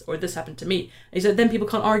did this, or this happened to me. And he said then people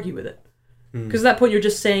can't argue with it, because at that point you're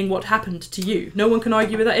just saying what happened to you. No one can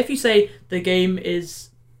argue with that. If you say that the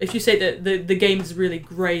game is really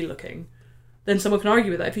grey looking, then someone can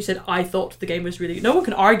argue with that. If you said I thought the game was really, no one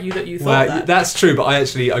can argue that you thought that. That's true, but I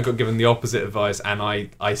got given the opposite advice, and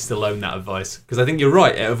I still own that advice, because I think you're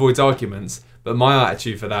right, it avoids arguments. But my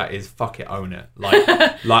attitude for that is fuck it, own it. Like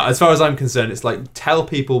as far as I'm concerned, it's like tell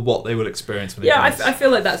people what they will experience when they I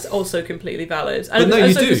feel like that's also completely valid. And but no,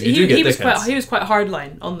 you do. He was quite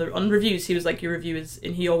hardline on reviews. He was like, your review is,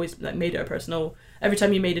 and he always like made it a personal. Every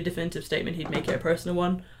time you made a definitive statement, he'd make it a personal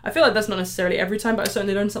one. I feel like that's not necessarily every time, but I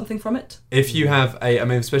certainly learned something from it. If you have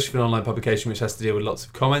especially for an online publication which has to deal with lots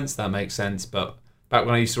of comments, that makes sense. But back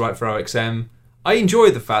when I used to write for OXM, I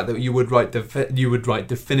enjoyed the fact that you would write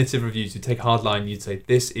definitive reviews. You'd take a hard line. You'd say,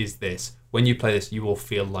 this is this. When you play this, you will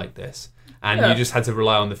feel like this. And you just had to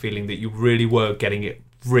rely on the feeling that you really were getting it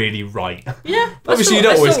really right. Yeah. Obviously, you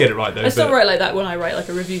don't always get it right, though. I still write like that when I write like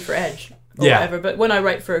a review for Edge or whatever. But when I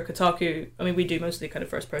write for Kotaku, we do mostly kind of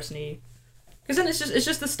first-person-y. Because then it's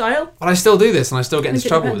just the style. But I still do this, and I still get into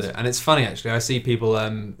trouble with it. And it's funny, actually. I see people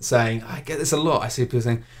saying, I get this a lot. I see people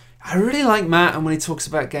saying, I really like Matt and when he talks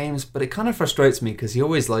about games, but it kind of frustrates me because he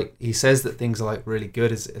always he says that things are like really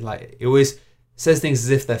good. He always says things as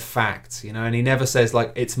if they're facts, you know, and he never says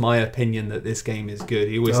like it's my opinion that this game is good.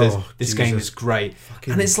 He always says this game is great,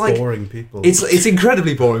 fucking and it's like boring people. It's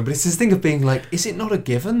incredibly boring, but it's this thing of being like, is it not a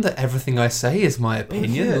given that everything I say is my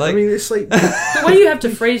opinion? Yeah, like, I mean, it's like the way you have to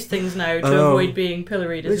phrase things now to avoid being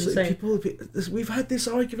pilloried is insane. We've had this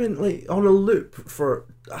argument like on a loop for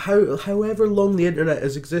however long the internet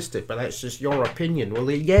has existed, but that's just your opinion. Well,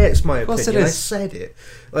 yeah, it's my opinion. I said it.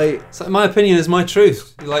 Like, it's like my opinion is my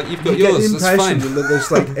truth. Like you've got yours. That's fine. That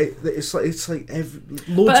there's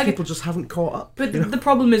loads of people just haven't caught up. But the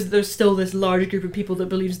problem is there's still this larger group of people that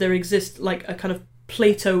believes there exists like a kind of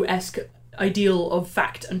Plato-esque ideal of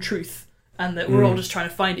fact and truth, and that we're all just trying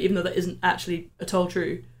to find it, even though that isn't actually at all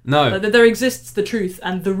true. No. Like, that there exists the truth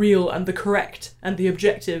and the real and the correct and the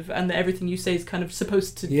objective, and that everything you say is kind of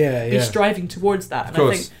supposed to be striving towards that. And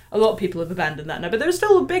I think a lot of people have abandoned that now, but there's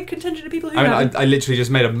still a big contingent of people who haven't. I literally just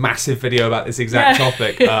made a massive video about this exact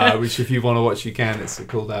topic, which if you want to watch, you can. It's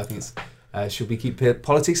called, I think it's should we keep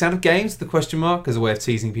politics out of games? The question mark, as a way of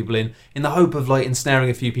teasing people in the hope of like ensnaring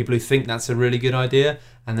a few people who think that's a really good idea,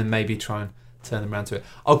 and then maybe try and turn them around to it.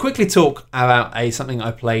 I'll quickly talk about something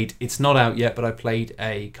I played. It's not out yet, but I played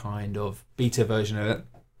a kind of beta version of it.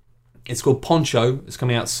 It's called Poncho. It's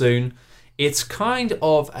coming out soon. It's kind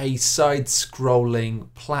of a side-scrolling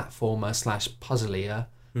platformer / puzzlier.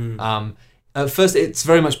 At first, it's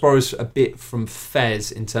very much borrows a bit from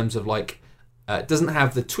Fez in terms of like it doesn't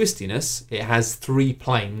have the twistiness. It has 3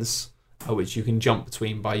 planes which you can jump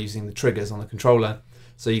between by using the triggers on the controller.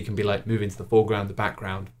 So you can be like moving to the foreground, the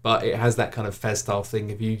background, but it has that kind of Fez style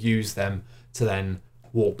thing. If you use them to then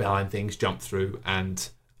walk behind things, jump through, and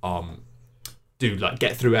do like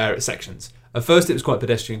get through area sections. At first, it was quite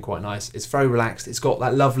pedestrian, quite nice. It's very relaxed. It's got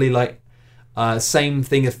that lovely like same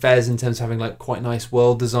thing as Fez in terms of having like quite nice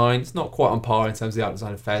world design. It's not quite on par in terms of the art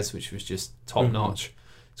design of Fez, which was just top notch.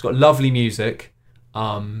 It's got lovely music,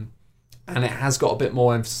 and it has got a bit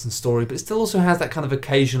more emphasis on story, but it still also has that kind of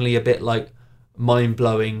occasionally a bit like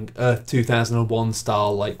mind-blowing Earth 2001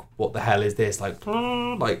 style, like what the hell is this, like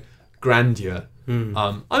grandeur.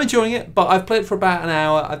 I'm enjoying it, but I've played it for about an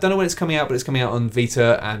hour. I don't know when it's coming out, but it's coming out on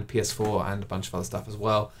Vita and PS4 and a bunch of other stuff as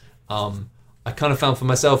well. I kind of found for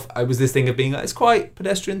myself, I was this thing of being like, it's quite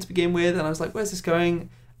pedestrian to begin with, and I was like, where's this going?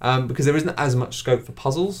 Because there isn't as much scope for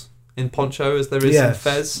puzzles in Poncho as there is in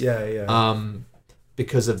Fez.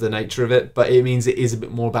 Because of the nature of it, but it means it is a bit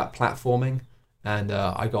more about platforming. And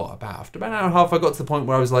I got after about an hour and a half, I got to the point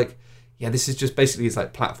where I was like, yeah, this is just basically, it's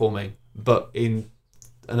like platforming, but in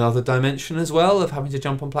another dimension as well, of having to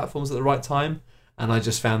jump on platforms at the right time. And I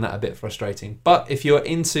just found that a bit frustrating. But if you're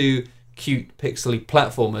into cute pixely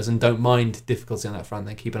platformers and don't mind difficulty on that front,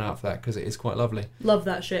 then keep an eye out for that, because it is quite lovely. Love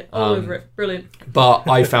that shit. All over it. Brilliant. But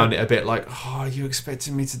I found it a bit like, oh, you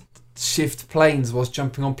expecting me to shift planes whilst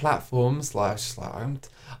jumping on platforms? Like, just like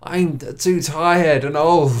I'm too tired and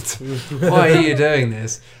old. Why are you doing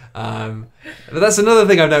this? But that's another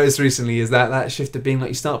thing I've noticed recently, is that shift of being like,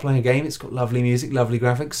 you start playing a game, it's got lovely music, lovely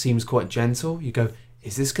graphics, seems quite gentle. You go,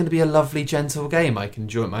 is this going to be a lovely, gentle game I can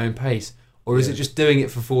enjoy at my own pace? Or is it just doing it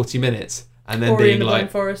for 40 minutes and then Ori being in the like...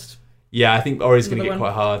 Blind Forest. Yeah, I think Ori's going to get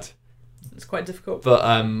quite hard. It's quite difficult. But,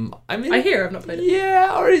 I mean... I hear, I've not played it.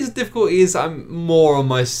 Yeah, Ori's difficulty is I'm more on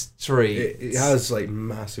my street. It has, like,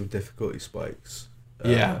 massive difficulty spikes.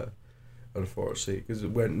 Unfortunately, because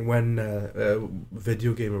when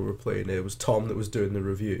Video Gamer were playing it was Tom that was doing the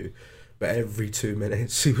review, but every 2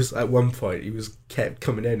 minutes he was, at one point he was kept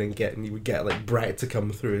coming in and he would get like Brett to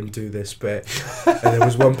come through and do this bit, and there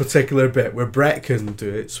was one particular bit where Brett couldn't do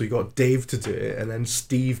it, so he got Dave to do it, and then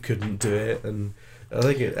Steve couldn't do it, and I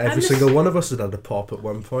think every single one of us had a pop at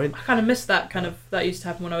one point. I kind of missed that that used to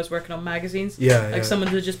happen when I was working on magazines.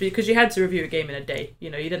 Someone would just be, because you had to review a game in a day, you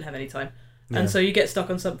didn't have any time. And so you get stuck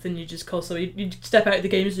on something, you just call somebody, you step out of the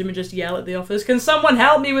games room and just yell at the office, can someone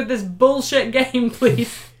help me with this bullshit game,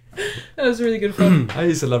 please? That was really good fun. I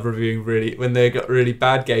used to love reviewing when they got really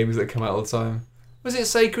bad games that come out all the time. Was it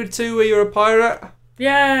Sacred 2 where you're a pirate?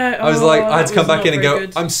 Yeah. I was like, I had to come back in and go,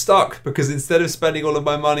 good. I'm stuck, because instead of spending all of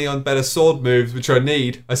my money on better sword moves, which I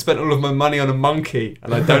need, I spent all of my money on a monkey,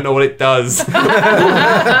 and I don't know what it does.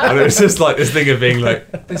 And it was just like this thing of being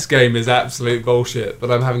like, this game is absolute bullshit, but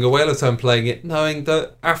I'm having a whale of time playing it, knowing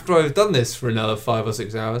that after I've done this for another 5 or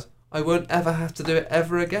 6 hours, I won't ever have to do it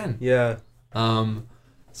ever again. Yeah.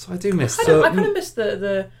 So I do miss that. I kind of miss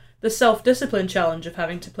the self-discipline challenge of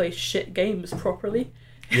having to play shit games properly.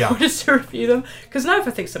 Yeah. Just to review them. Because now if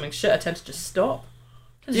I think something's shit, I tend to just stop.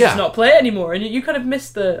 Just not play it anymore. And you kind of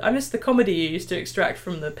miss I miss the comedy you used to extract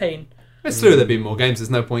from the pain. It's true there'd be more games. There's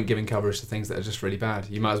no point giving coverage to things that are just really bad.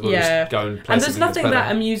 You might as well just go and play. And there's nothing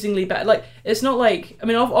that amusingly bad. Like, it's not like, I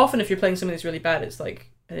mean, often if you're playing something that's really bad, it's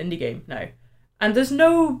like an indie game now, and there's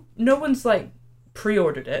no one's like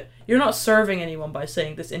pre-ordered it. You're not serving anyone by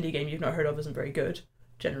saying this indie game you've not heard of isn't very good.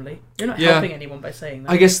 Generally, you're not helping anyone by saying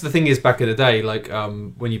that. I guess the thing is, back in the day, like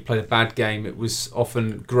when you played a bad game, it was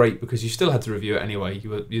often great because you still had to review it anyway.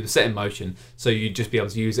 You were set in motion, so you'd just be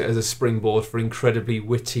able to use it as a springboard for incredibly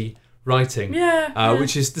witty writing.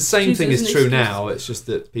 Which is the same thing is true now. It's just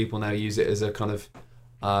that people now use it as a kind of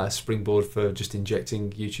springboard for just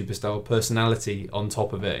injecting YouTuber style personality on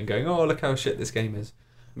top of it and going, oh, look how shit this game is.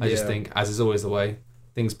 I just think, as is always the way,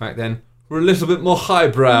 things back then were a little bit more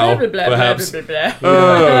highbrow, perhaps.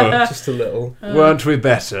 Just a little. Weren't we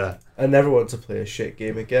better? I never want to play a shit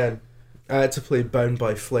game again. I had to play Bound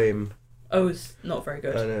by Flame. Oh, it's not very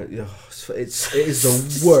good. And it is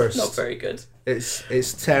the worst. Not very good.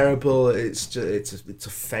 It's terrible. It's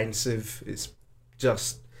offensive. It's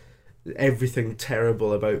just everything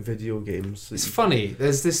terrible about video games. It's funny.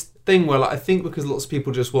 There's this thing where I think because lots of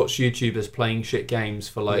people just watch YouTubers playing shit games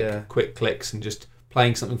for quick clicks and just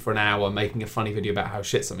playing something for an hour, making a funny video about how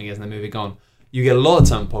shit something is, and then moving on. You get a lot of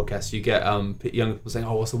time podcasts. You get young people saying,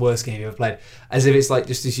 "Oh, what's the worst game you ever played?" As if it's like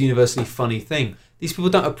just this universally funny thing. These people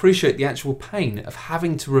don't appreciate the actual pain of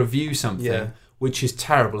having to review something which is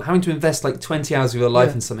terrible, having to invest like 20 hours of your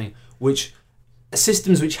life in something which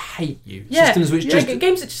systems which hate you, systems which just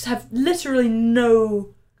games that just have literally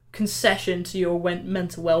no concession to your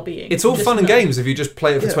mental well-being. It's all fun and games if you just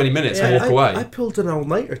play it for 20 minutes and walk away. I pulled an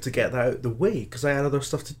all-nighter to get that out of the way because I had other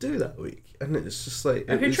stuff to do that week, and it's just like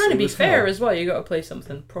if you're trying to be fair as well, you got to play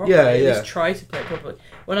something properly. At least try to play it properly.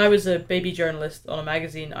 When I was a baby journalist on a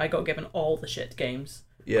magazine, I got given all the shit games.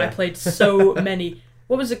 I played so many.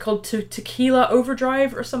 What was it called? Tequila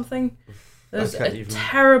Overdrive or something? There's a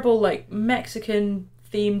terrible like Mexican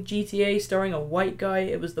themed GTA starring a white guy.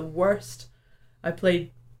 It was the worst. I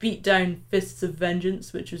played Beat Down Fists of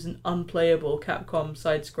Vengeance, which was an unplayable Capcom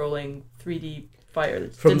side-scrolling 3D fighter.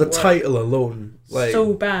 From the title alone, like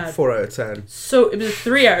so bad. 4 out of 10. So it was a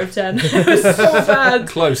 3 out of 10. It was so bad.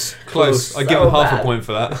 Close. I give it half a point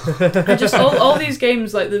for that. And just all these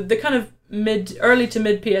games, like the kind of early to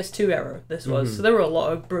mid PS2 era. This was so there were a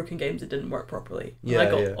lot of broken games that didn't work properly. And I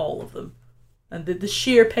got all of them, and the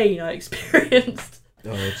sheer pain I experienced.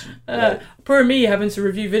 Poor me having to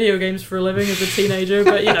review video games for a living as a teenager,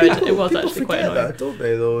 but you know it was actually quite annoying. That, don't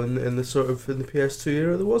they? Though in the in the PS2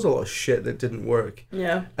 era, there was a lot of shit that didn't work.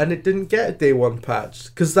 Yeah, and it didn't get a day one patch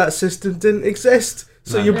because that system didn't exist.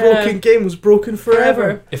 So your broken game was broken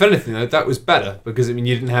forever. If anything, though, that was better because you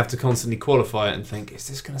didn't have to constantly qualify it and think, is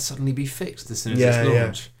this going to suddenly be fixed as soon as it's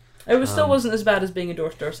launched? It still wasn't as bad as being a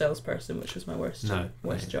door-to-door salesperson, which was my worst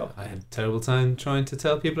job. I had a terrible time trying to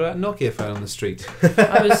tell people about Nokia phone on the street.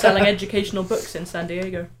 I was selling educational books in San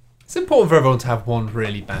Diego. It's important for everyone to have one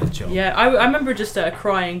really bad job. Yeah, I remember just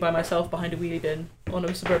crying by myself behind a wheelie bin on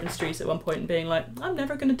a suburban street at one point and being like, I'm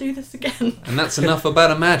never going to do this again. And that's enough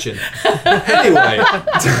about Imagine. Anyway,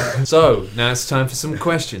 so now it's time for some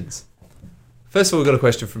questions. First of all, we've got a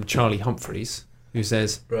question from Charlie Humphreys, who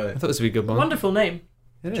says, I thought this would be a good one. Wonderful name.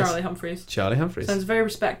 It Charlie is. Humphreys. Charlie Humphreys. Sounds very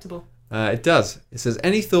respectable. It does. It says,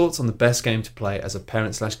 any thoughts on the best game to play as a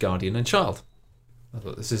parent/guardian and child? I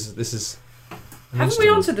thought this is. Haven't we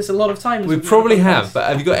answered this a lot of times? We probably have, but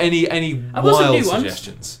have you got any wild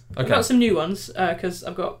suggestions? Okay. I've got some new ones because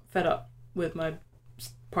I've got fed up with my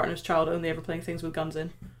partner's child only ever playing things with guns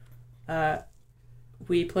in.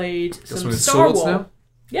 We played some Star Wall. Now?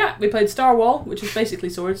 Yeah, we played Star Wall, which is basically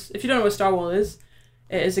swords. If you don't know what Star Wall is,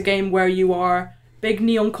 it is a game where you are big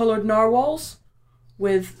neon-coloured narwhals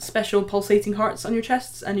with special pulsating hearts on your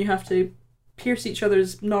chests, and you have to pierce each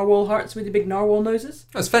other's narwhal hearts with your big narwhal noses.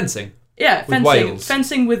 That's fencing. Yeah, fencing. Whales.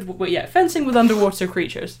 Fencing with underwater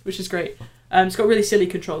creatures, which is great. It's got really silly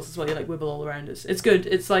controls as well. You like wibble all around it. It's good.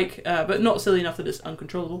 It's like, but not silly enough that it's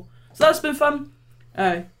uncontrollable. So that's been fun.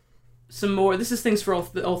 Some more. This is things for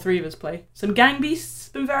all three of us play. Some Gang Beasts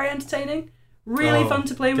been very entertaining. Really fun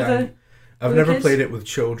to play with I've never played it with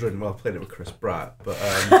children. Well, I played it with Chris Pratt, but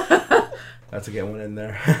I had to get one in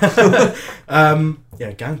there.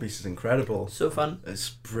 Gang Beasts is incredible. So fun. It's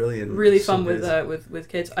brilliant. Really fun with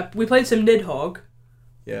kids. We played some Nidhogg.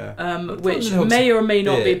 Yeah. Which may or may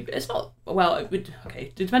not be. It's not. Well, it would.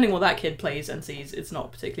 Okay, depending on what that kid plays and sees, it's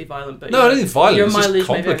not particularly violent. But no, it isn't violent. It's just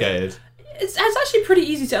complicated. It's actually pretty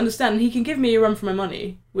easy to understand, and he can give me a run for my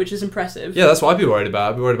money, which is impressive. Yeah, that's what I'd be worried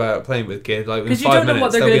about. I'd be worried about playing with kids. Like in 5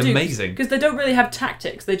 minutes, they'll be amazing. Because they don't really have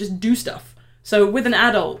tactics; they just do stuff. So with an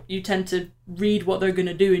adult, you tend to read what they're going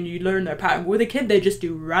to do and you learn their pattern. But with a kid, they just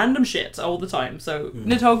do random shit all the time. So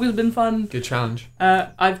Nidhogg has been fun. Good challenge.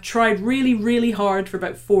 I've tried really, really hard for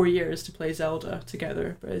about 4 years to play Zelda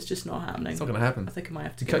together, but it's just not happening. It's not going to happen. I think I might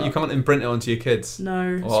have to You can't imprint it onto your kids.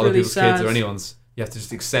 No, it's or other really people's sad. kids or anyone's. You have to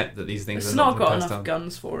just accept that these things it's are not got passed enough down.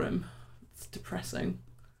 guns for him. It's depressing.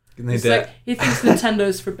 It's like, he thinks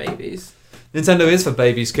Nintendo's for babies. Nintendo is for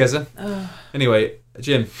babies, Keza. Anyway,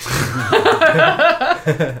 Jim. You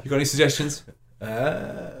got any suggestions?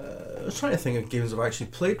 I was trying to think of games I've actually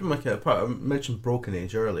played with my kid. I mentioned Broken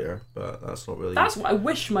Age earlier, but that's not really... That's what I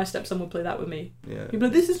wish my stepson would play that with me. Yeah. He'd be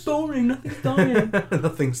like, this is boring, nothing's dying.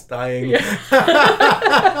 Nothing's dying.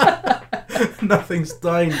 Yeah. Nothing's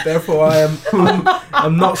dying, therefore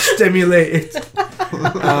I'm not stimulated.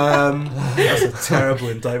 That's a terrible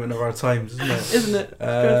indictment of our times, isn't it? Isn't it?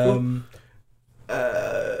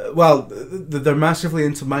 Well, they're massively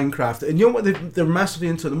into Minecraft, and you know what they're massively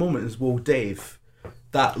into at the moment is Woe Dave,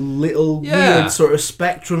 that little weird sort of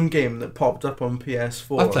Spectrum game that popped up on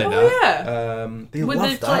PS4. I played that. Oh yeah. They with love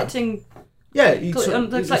the that. collecting. Yeah,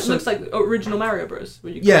 looks like original Mario Bros.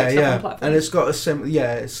 Where you yeah, collect stuff on platforms. and it's got a similar.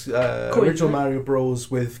 Yeah, it's original Mario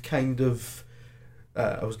Bros. With kind of.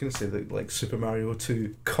 I was going to say like Super Mario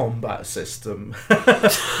 2 combat system. What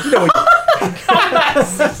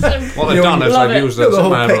they've done is they've used the whole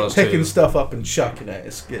Mario Bros. picking 2. stuff up and chucking it.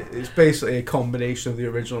 It's basically a combination of the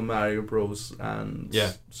original Mario Bros. And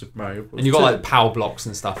Super Mario Bros. And you've got like power blocks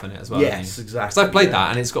and stuff in it as well. Yes, exactly. Because I've played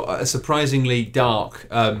that and it's got a surprisingly dark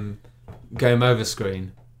game over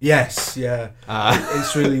screen. Yes, yeah.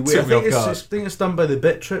 It's really weird. I think it's done by the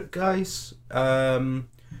Bit Trip guys.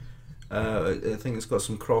 I think it's got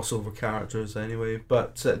some crossover characters anyway,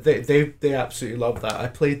 but they absolutely love that. I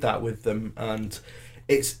played that with them, and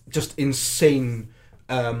it's just insane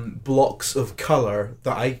blocks of colour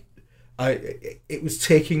that it was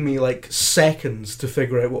taking me like seconds to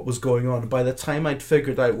figure out what was going on. By the time I'd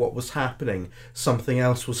figured out what was happening, something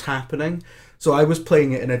else was happening. So I was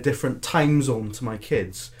playing it in a different time zone to my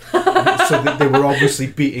kids, so they were obviously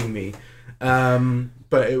beating me.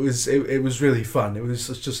 But it was really fun. It was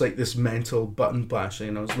just like this mental button bashing,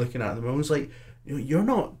 and I was looking at them and I was like, you're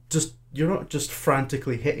not just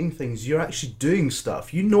frantically hitting things, you're actually doing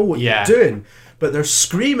stuff. You know what you're doing. But they're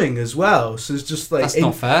screaming as well, so it's just like... That's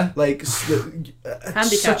not fair. Like,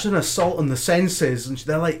 such an assault on the senses, and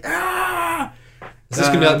they're like, ah! Is this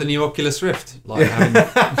going to be like the new Oculus Rift? Like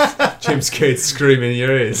having Jim's kids screaming in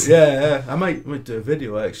your ears? Yeah. I might do a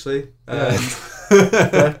video, actually.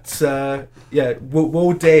 But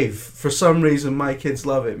Woe Dave, for some reason my kids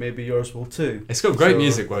love it. Maybe yours will too. It's got great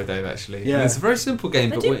music, Woe Dave, actually. Yeah, it's a very simple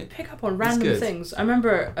game. They but do pick up on random things. I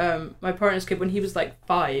remember my partner's kid, when he was like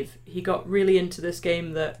 5, he got really into this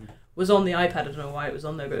game that was on the iPad. I don't know why it was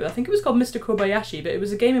on there, but I think it was called Mr. Kobayashi. But it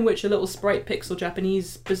was a game in which a little sprite pixel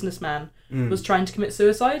Japanese businessman was trying to commit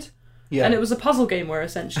suicide. Yeah. And it was a puzzle game where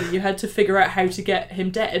essentially you had to figure out how to get him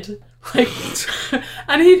dead. Like,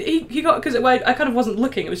 and he got, because I kind of wasn't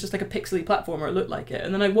looking, it was just like a pixely platformer, it looked like it.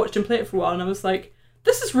 And then I watched him play it for a while and I was like,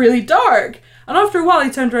 this is really dark. And after a while he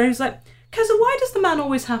turned around and he was like, Keza, why does the man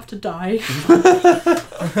always have to die?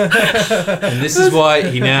 And this is why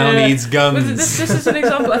he now needs guns. This is an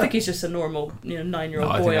example. I think he's just a normal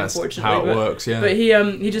 9-year-old boy, unfortunately. How it works, yeah. But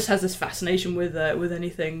he just has this fascination with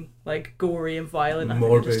anything like gory and violent.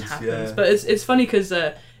 Morbid, it just happens. But it's funny because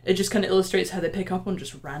it just kind of illustrates how they pick up on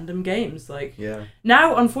just random games. Like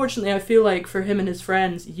now, unfortunately, I feel like for him and his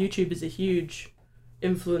friends, YouTube is a huge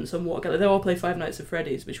influence on what they all play Five Nights at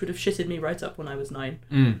Freddy's, which would have shitted me right up when I was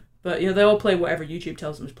 9. But they all play whatever YouTube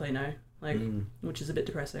tells them to play now, which is a bit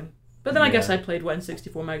depressing. But then I guess I played what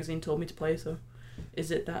N64 magazine told me to play, so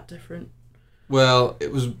is it that different? Well,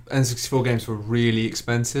 it was N64 games were really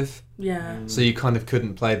expensive. Yeah. So you kind of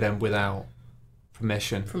couldn't play them without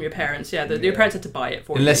permission from your parents. Yeah, your parents had to buy it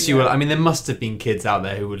for you. Unless you were, I mean, there must have been kids out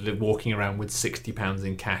there who were walking around with £60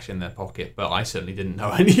 in cash in their pocket, but I certainly didn't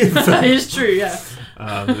know any of them. That is true, yeah.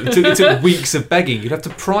 It took weeks of begging. You'd have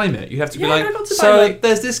to prime it. You'd have to be like,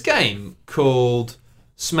 there's this game called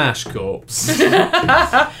Smash Corps.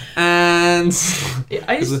 And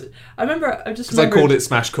I remember, because I called it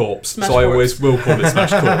Smash Corps, so I always will call it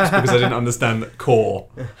Smash Corps because I didn't understand core.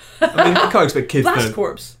 I mean, I can't expect kids to know.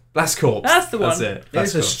 Corps. Blast Corps. That's the one. That's it.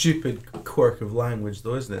 It's a stupid quirk of language,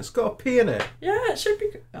 though, isn't it? It's got a P in it. Yeah, it should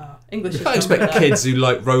be. English. You can't expect kids who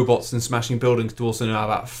like robots and smashing buildings to also know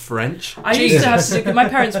about French. I used to have to do. My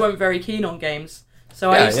parents weren't very keen on games,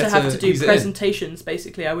 so I used to have to do presentations.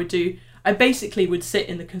 Basically, I I basically would sit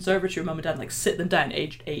in the conservatory with mum and dad and like sit them down,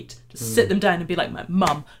 aged 8, just sit them down and be like,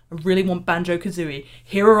 Mum, I really want Banjo-Kazooie.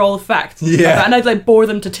 Here are all the facts. Yeah. And I'd like bore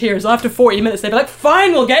them to tears. After 40 minutes, they'd be like,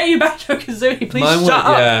 fine, we'll get you Banjo-Kazooie. Please shut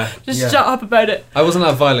up. Yeah. Just shut up about it. I wasn't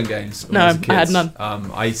allowed violent games when I was a kid. I had none.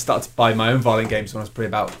 I started to buy my own violent games when I was probably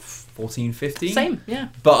about 14, 15. Same, yeah.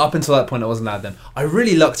 But up until that point, I wasn't allowed them. I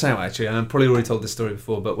really lucked out, actually, and I've probably already told this story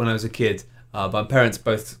before, but when I was a kid, my parents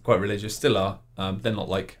both quite religious, still are. They're not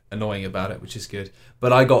like annoying about it, which is good.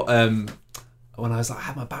 But I got when I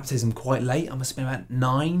had my baptism quite late. I must have been about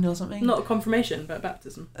 9 or something. Not a confirmation, but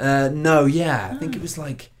baptism. No, yeah, I think it was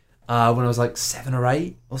like when I was like 7 or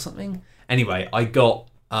 8 or something. Anyway, I got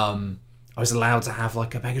I was allowed to have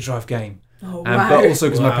like a Mega Drive game. Oh wow! But also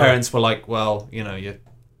because my parents were like, well, you know,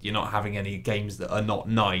 you're not having any games that are not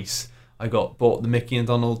nice. I bought the Mickey and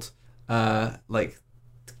Donald like.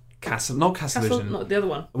 Not Castle, not the other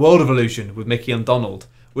one. World of Illusion with Mickey and Donald,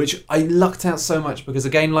 which I lucked out so much because a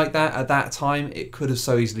game like that at that time, it could have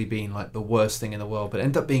so easily been like the worst thing in the world, but it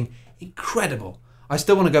ended up being incredible. I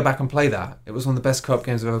still want to go back and play that. It was one of the best co-op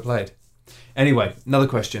games I've ever played. Anyway, another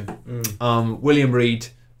question. William Reed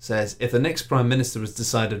says, if the next Prime Minister was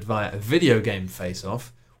decided via a video game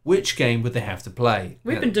face-off, which game would they have to play?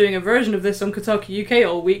 We've been doing a version of this on Kotaku UK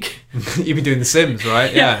all week. You've been doing The Sims,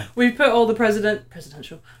 right? Yeah. We've put all the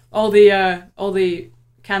all the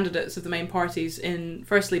candidates of the main parties in,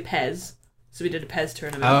 firstly, PES. So we did a PES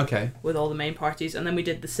tournament with all the main parties, and then we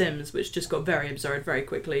did The Sims, which just got very absurd very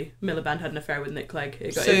quickly. Miliband had an affair with Nick Clegg.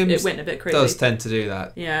 It went a bit crazy. Does tend to do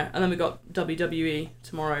that. Yeah, and then we got WWE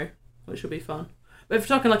tomorrow, which will be fun. But if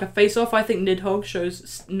we're talking like a face-off, I think Nidhogg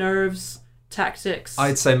shows nerves, tactics.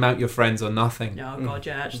 I'd say Mount Your Friends or Nothing. Oh god,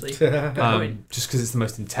 yeah, actually. Just because it's the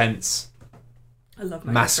most intense, I love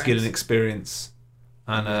masculine experience,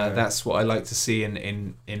 and that's what I like to see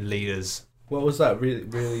in leaders. What was that really?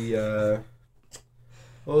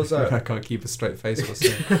 What was that? I can't keep a straight face.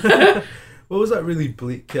 What was that really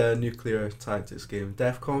bleak nuclear tactics game?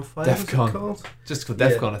 DEFCON 5? DEFCON. Was it called? Just called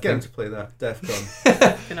DEFCON, I think. Get him to play that.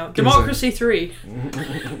 DEFCON. Democracy 3.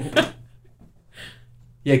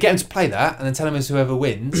 Yeah, get him to play that, and then tell him it's whoever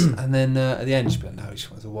wins, and then at the end, just be like, no, we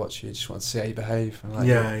just want to watch you, just want to see how you behave. And like,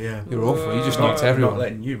 you're awful, you just nuked everyone. Not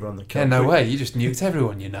letting you run the country. Yeah, no way, you just nuked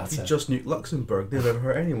everyone, you nutter. You just nuked Luxembourg, they've never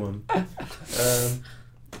hurt anyone.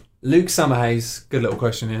 Luke Summerhays, good little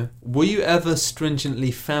question here. Were you ever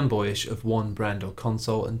stringently fanboyish of one brand or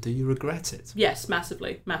console, and do you regret it? Yes,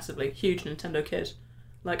 massively. Huge Nintendo kid.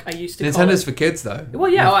 Like, I used to Nintendo's for kids, though.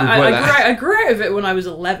 Well, yeah, I grew out of it when I was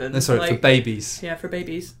 11. No, sorry, for babies. Yeah, for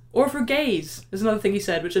babies. Or for gays. There's another thing he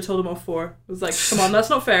said, which I told him off for. I was like, come on,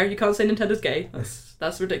 that's not fair. You can't say Nintendo's gay.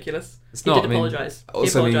 That's ridiculous. It's he not, did apologise.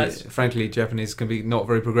 Also, frankly, Japanese can be not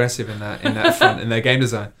very progressive in that front in their game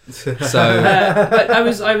design. So, but I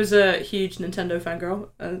was a huge Nintendo fangirl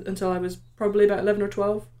until I was probably about 11 or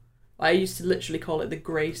 12. I used to literally call it the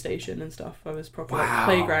Grey Station and stuff. I was properly like,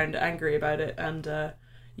 playground angry about it, and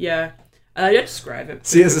yeah. I describe it.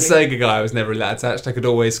 See, as a Sega guy, I was never really that attached. I could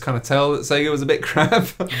always kind of tell that Sega was a bit crap. I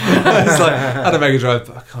was like, I had a Mega Drive,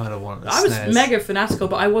 but I kind of wanted a SNES. Was mega fanatical,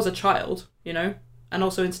 but I was a child, you know? And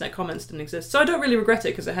also internet comments didn't exist. So I don't really regret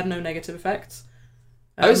it because it had no negative effects.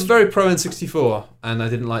 I was very pro N64, and I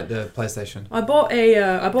didn't like the PlayStation. I bought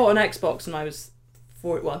an Xbox when I was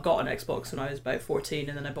I got an Xbox when I was about 14,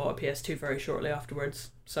 and then I bought a PS2 very shortly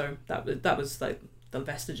afterwards. So that was like the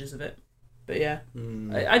vestiges of it. But yeah,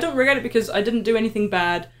 I don't regret it because I didn't do anything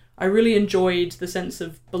bad. I really enjoyed the sense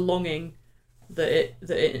of belonging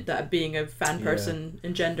that being a fan person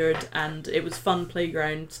engendered, and it was fun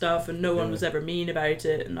playground stuff, and no one was ever mean about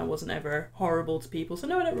it, and I wasn't ever horrible to people. So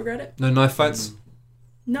no, I don't regret it. No knife fights.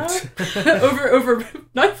 No, over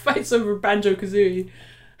knife fights over Banjo-Kazooie.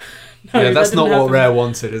 No, yeah, that's not what Rare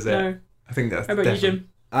wanted, is it? No. I think that's. How about you, Jim?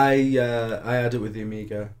 I had it with the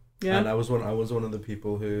Amiga. Yeah. And I was one of the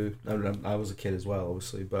people who I was a kid as well,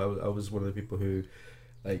 obviously, but I was one of the people who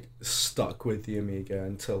like stuck with the Amiga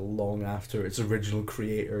until long after its original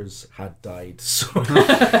creators had died. So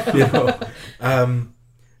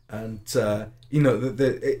you know,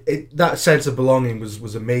 that sense of belonging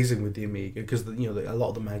was amazing with the Amiga because a lot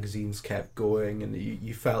of the magazines kept going and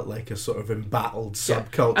you felt like a sort of embattled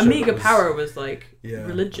subculture. Amiga Power was like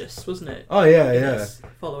religious, wasn't it? Oh yeah.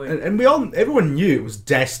 Following and everyone knew it was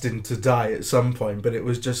destined to die at some point, but it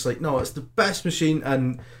was just like no, it's the best machine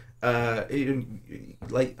and. The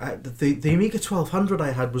Amiga 1200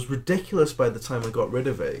 I had was ridiculous by the time I got rid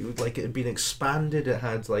of it. It had been expanded. It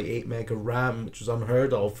had like 8 mega RAM, which was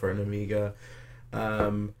unheard of for an Amiga,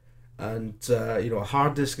 and a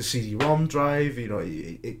hard disk, a CD-ROM drive.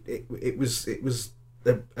 It was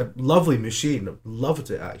a lovely machine. I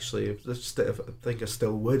loved it actually. I think I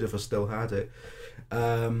still would if I still had it.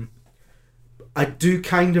 I do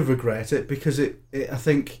kind of regret it because I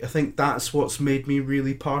think that's what's made me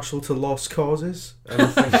really partial to Lost Causes. And I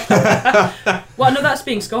think, well, no, that's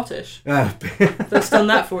being Scottish. That's done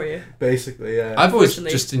that for you. Basically, yeah. I've always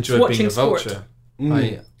just enjoyed being a vulture.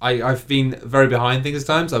 I've been very behind things at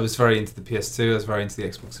times. I was very into the PS2. I was very into the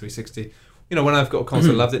Xbox 360. You know, when I've got a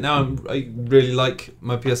console, I loved it. Now I really like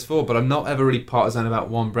my PS4, but I'm not ever really partisan about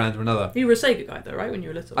one brand or another. You were a Sega guy though, right, when you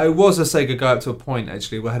were little? I was a Sega guy up to a point,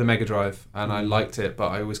 actually. We had a Mega Drive, and I liked it, but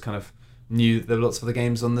I always kind of knew there were lots of other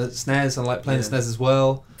games on the SNES, and I like playing the SNES as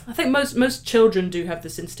well. I think most children do have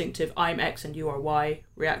this instinctive "I'm X and you are Y"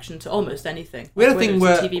 reaction to almost anything. We had a thing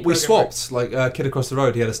where we swapped, like a kid across the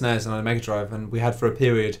road, he had a SNES and I had a Mega Drive, and we had for a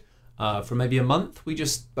period... for maybe a month, we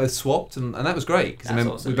just both swapped, and that was great because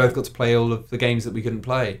awesome, we both got to play all of the games that we couldn't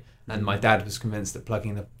play. And my dad was convinced that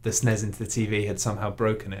plugging the SNES into the TV had somehow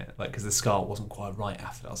broken it, like because the SCART wasn't quite right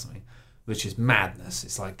after that or something, which is madness.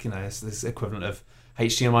 It's like, you know, it's this equivalent of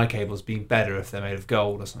HDMI cables being better if they're made of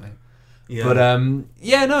gold or something. Yeah.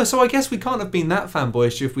 But so I guess we can't have been that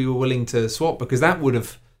fanboyish if we were willing to swap, because that would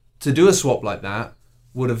have, to do a swap like that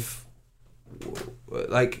would have,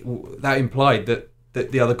 like, that implied that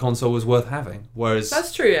the other console was worth having. Whereas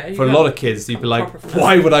that's true, yeah. For a lot of kids, you'd be like,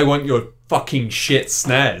 why would I want your fucking shit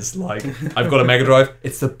SNES? Like, I've got a Mega Drive,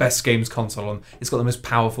 it's the best games console, and it's got the most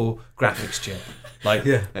powerful graphics chip. Like,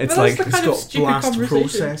 it's like, it's got blast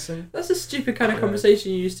processing. That's a stupid kind of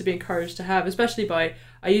conversation you used to be encouraged to have, especially by,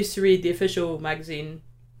 I used to read the official magazine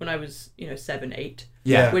when I was, 7, 8.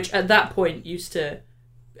 Yeah. Which at that point used to,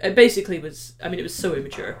 it basically was, it was so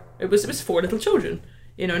immature. It was for little children.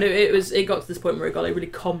 And it got to this point where it got like really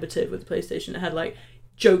combative with PlayStation. It had like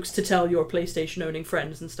jokes to tell your PlayStation owning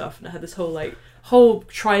friends and stuff, and it had this whole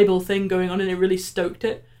tribal thing going on, and it really stoked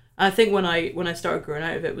it. And I think when I started growing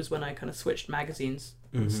out of it was when I kind of switched magazines.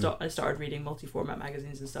 I started reading multi-format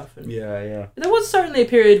magazines and stuff. And yeah. There was certainly a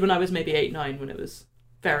period when I was maybe 8, 9 when it was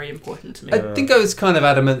very important to me. I think I was kind of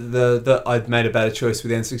adamant that I'd made a better choice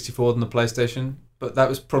with the N64 than the PlayStation. But that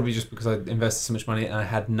was probably just because I invested so much money and I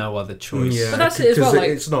had no other choice. Yeah, but that's it as well.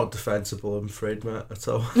 Like, it's not defensible, I'm afraid, Matt, at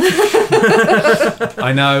all.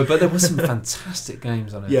 I know, but there were some fantastic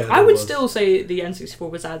games on it. Yeah, I would still say the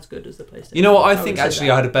N64 was as good as the PlayStation. You know what? I think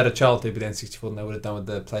actually I had a better childhood with the N64 than I would have done with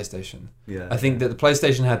the PlayStation. Yeah. I think that the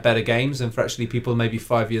PlayStation had better games, and for actually people maybe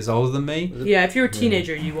 5 years older than me. Yeah, if you're a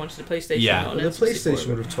teenager, you wanted a PlayStation. Yeah. Not the PlayStation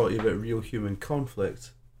would have taught you about real human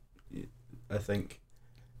conflict, I think.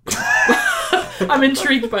 I'm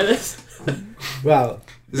intrigued by this. Well,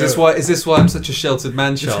 is this why I'm such a sheltered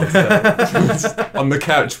man-child on the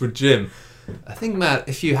couch with Jim? I think, Matt,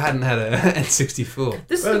 if you hadn't had an N64,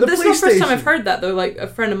 this is not the first time I've heard that though. Like a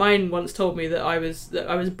friend of mine once told me that I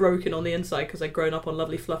was broken on the inside because I'd grown up on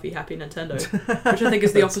lovely, fluffy, happy Nintendo, which I think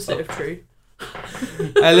is the opposite of true.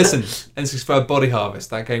 Hey, listen, N64 Body Harvest.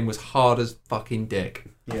 That game was hard as fucking dick.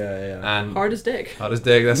 Yeah. And hard as dick. Hard as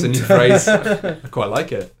dick. That's a new phrase. I quite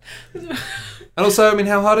like it. And also,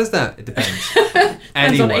 how hard is that? It depends.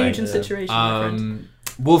 Depends on age and situation.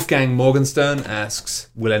 Wolfgang Morgenstern asks,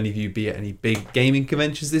 will any of you be at any big gaming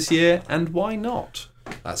conventions this year, and why not?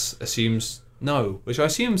 That assumes no, which I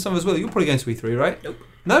assume some of us will. You're probably going to E3, right? Nope.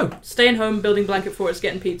 No. Staying home, building blanket forts,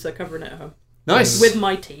 getting pizza, covering it at home. Nice. With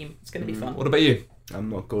my team. It's going to be fun. What about you? I'm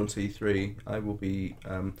not going to E3. I will be...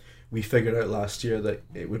 we figured out last year that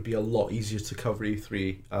it would be a lot easier to cover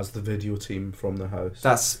E3 as the video team from the house.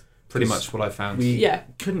 That's pretty much what I found. We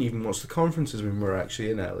couldn't even watch the conferences when we were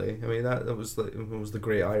actually in LA. That was the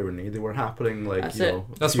great irony. They were happening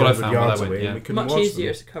That's what I found when I went. Away, and we couldn't much watch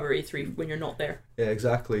easier them. to cover E3 when you're not there. Yeah,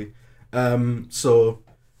 exactly. I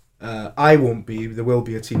won't be. There will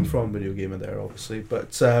be a team from Video Gamer there, obviously,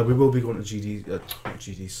 but we will be going to GDC.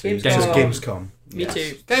 Gamescom. Me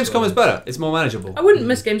too. Gamescom is better. It's more manageable. I wouldn't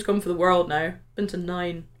miss Gamescom for the world now. Been to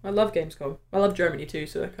 9. I love Gamescom. I love Germany too,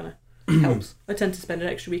 so that kind of helps. I tend to spend an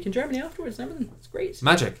extra week in Germany afterwards and everything. It's great.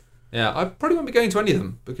 Magic. Yeah, I probably won't be going to any of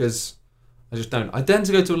them because I just don't. I tend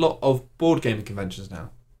to go to a lot of board gaming conventions now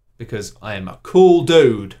because I am a cool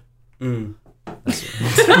dude. Mm.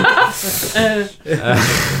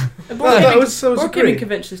 Board gaming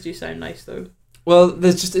conventions do sound nice though. Well,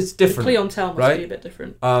 it's different. The clientele must be a bit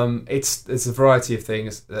different. It's a variety of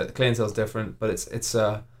things. The clientele's different, but it's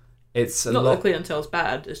a not lot. That the clientele's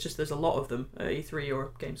bad. It's just there's a lot of them at E3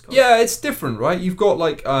 or Gamescom. Yeah, it's different, right? You've got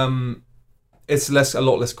like it's a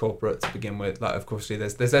lot less corporate to begin with. Like, of course,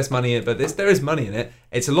 there's less money in it, but there is money in it.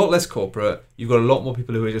 It's a lot less corporate. You've got a lot more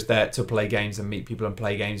people who are just there to play games and meet people and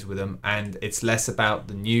play games with them, and it's less about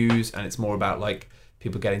the news and it's more about like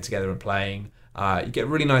people getting together and playing. You get a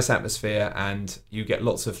really nice atmosphere, and you get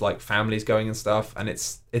lots of like families going and stuff, and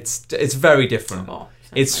it's very different.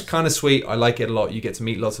 It's nice. Kind of sweet. I like it a lot. You get to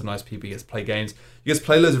meet lots of nice people. You get to play games. You get to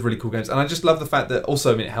play loads of really cool games, and I just love the fact that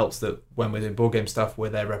also, I mean, it helps that when we're doing board game stuff, we're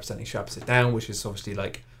there representing Shut Up Sit Down, which is obviously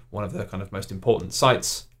like one of the kind of most important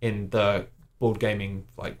sites in the board gaming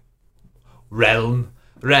like realm.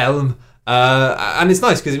 And it's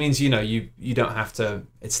nice because it means, you know, you don't have to.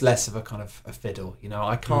 It's less of a kind of a fiddle. You know,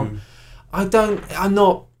 I can't. I'm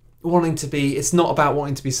not wanting to be. It's not about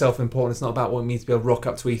wanting to be self-important. It's not about wanting me to be able to rock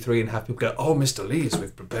up to E3 and have people go, "Oh, Mr. Lees,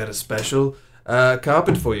 we've prepared a special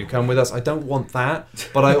carpet for you. Come with us." I don't want that,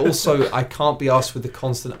 but I can't be asked with the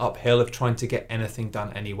constant uphill of trying to get anything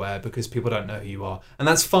done anywhere because people don't know who you are, and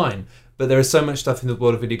that's fine. But there is so much stuff in the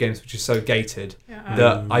world of video games which is so gated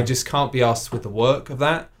that I just can't be asked with the work of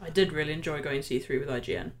that. I did really enjoy going to E3 with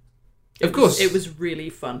IGN. Of course, it was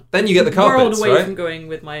really fun. Then you get the carpets, world away right? From going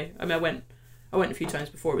with my. I mean, I went a few times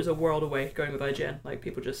before. It was a world away going with IGN. Like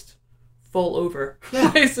people just fall over.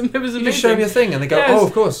 Yeah, it was amazing. You just show them your thing, and they go, "Oh,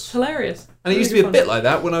 of course." Hilarious. And it used to be a bit like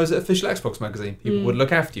that when I was at Official Xbox Magazine. People would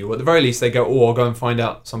look after you, or at the very least, they go, "Oh, I'll go and find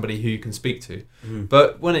out somebody who you can speak to."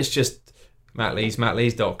 But when it's just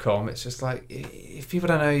mattlees.com, it's just like, if people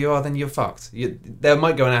don't know who you are, then you're fucked. They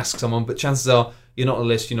might go and ask someone, but chances are you're not on the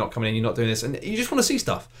list, you're not coming in, you're not doing this, and you just want to see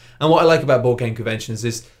stuff. And what I like about board game conventions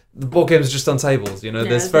is the board games are just on tables. You know,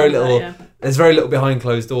 there's very little behind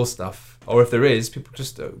closed door stuff, or if there is, people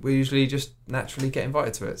just we usually just naturally get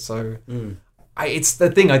invited to it. So it's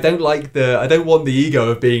the thing. I don't want the ego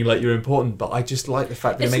of being like you're important, but I just like the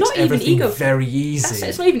fact that it makes everything very easy.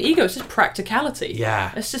 It's not even ego; it's just practicality.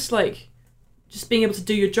 Yeah, it's just like just being able to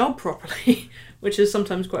do your job properly, which is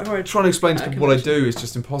sometimes quite hard. Trying to explain to people what I do is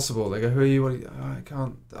just impossible. They go, "Who are you? What are you?" Oh, I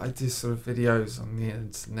can't. I do sort of videos on the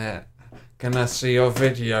internet. Can I see your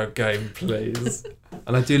video game, please?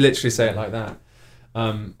 And I do literally say it like that.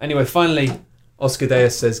 Anyway, finally, Oscar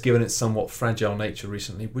Deus says, given its somewhat fragile nature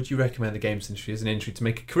recently, would you recommend the games industry as an industry to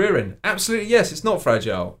make a career in? Absolutely, yes. It's not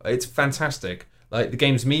fragile. It's fantastic. Like, the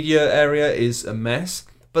games media area is a mess,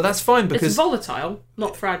 but that's fine because... It's volatile,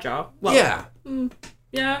 not fragile. Well, yeah.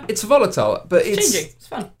 Yeah. It's volatile, but it's changing. It's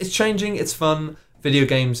fun. It's changing. It's fun. Video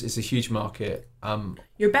games is a huge market.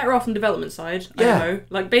 You're better off on the development side. I know.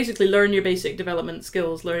 Like, basically learn your basic development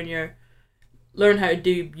skills, learn how to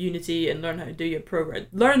do Unity and learn how to do your program.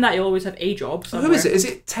 Learn that you'll always have a job somewhere. Who is it? Is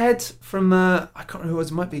it Ted from, I can't remember who it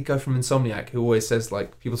was, it might be a guy from Insomniac who always says,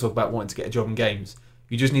 like, people talk about wanting to get a job in games.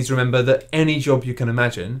 You just need to remember that any job you can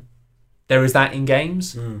imagine, there is that in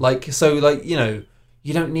games. You know,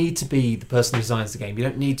 you don't need to be the person who designs the game. You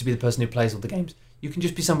don't need to be the person who plays all the games. You can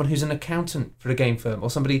just be someone who's an accountant for a game firm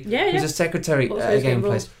or somebody who's a secretary at a game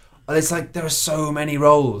place. It's like there are so many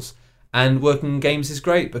roles. And working in games is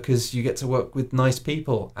great because you get to work with nice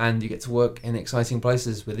people and you get to work in exciting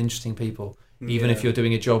places with interesting people. Even if you're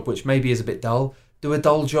doing a job which maybe is a bit dull, do a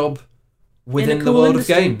dull job within the world of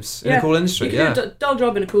games in a cool industry. Dull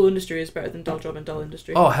job in a cool industry is better than dull job in dull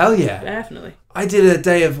industry. Oh, hell yeah. Definitely. I did a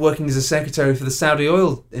day of working as a secretary for the Saudi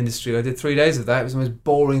oil industry. I did 3 days of that. It was the most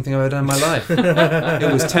boring thing I've ever done in my life.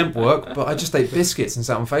 It was temp work, but I just ate biscuits and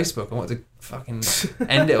sat on Facebook. I wanted to fucking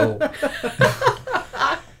end it all.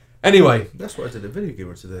 Anyway. That's what I did at Video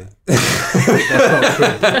Gamer today. That's not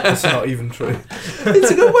true. That's not even true.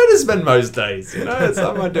 It's a good way to spend most days, you know?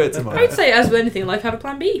 I might do it tomorrow. I'd say, as with anything in life, have a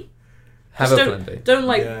plan B.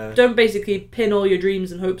 Don't basically pin all your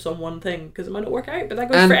dreams and hopes on one thing because it might not work out. But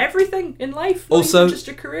that goes for everything in life. Also, just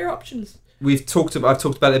your career options. I've talked about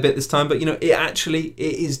it a bit this time, but you know, it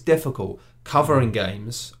is difficult covering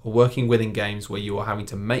games or working within games where you are having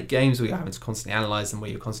to make games, where you're having to constantly analyze them,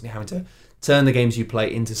 where you're constantly having to turn the games you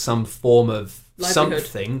play into some form of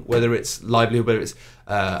something, whether it's livelihood, whether it's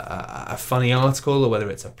a funny article, or whether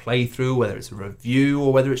it's a playthrough, whether it's a review,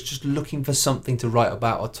 or whether it's just looking for something to write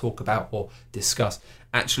about or talk about or discuss.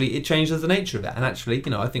 Actually, it changes the nature of it. And actually, you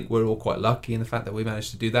know, I think we're all quite lucky in the fact that we managed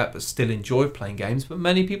to do that, but still enjoy playing games. But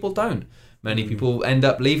many people don't. Many people end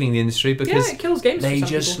up leaving the industry because it kills games they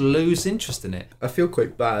just lose interest in it. I feel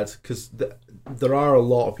quite bad because there are a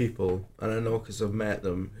lot of people, and I know because I've met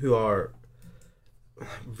them, who are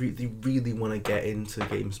they really want to get into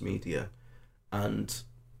games media, and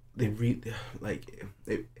they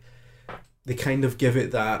they kind of give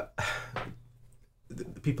it that.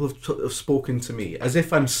 People have spoken to me as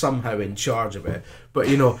if I'm somehow in charge of it, but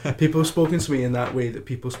you know, people have spoken to me in that way that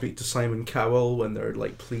people speak to Simon Cowell when they're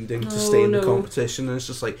like pleading to stay in the competition, and it's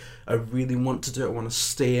just like, I really want to do it, I want to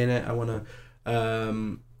stay in it, I want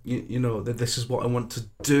to you know, that this is what I want to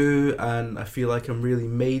do, and I feel like I'm really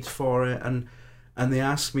made for it, and they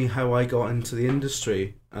ask me how I got into the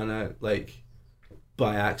industry, and I, like,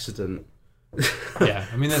 by accident, Yeah,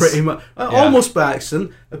 I mean, pretty much almost by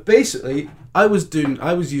accident. Basically, I was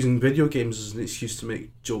using video games as an excuse to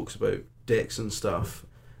make jokes about dicks and stuff,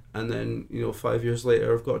 and then 5 years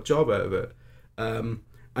later, I've got a job out of it.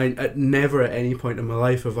 I never at any point in my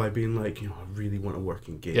life have I been like, I really want to work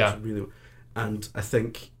in games. Yeah. And I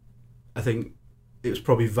think it was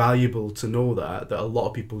probably valuable to know that a lot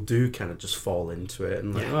of people do kind of just fall into it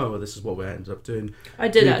and this is what we ended up doing. I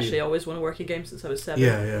did actually always want to work in games since I was 7.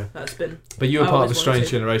 Yeah. That's been. But you were part of a strange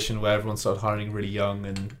generation where everyone started hiring really young,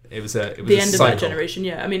 and it was the end of that generation.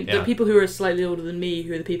 Yeah, I mean, the people who are slightly older than me,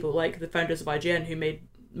 who are the people like the founders of IGN, who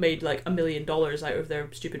made like $1 million out of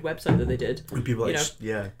their stupid website that they did. And people like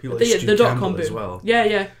people like Stu the Campbell .com boom as well.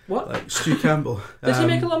 Yeah. What? Like Stu Campbell. Did he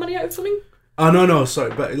make a lot of money out of something? Oh no,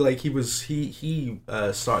 sorry, but like he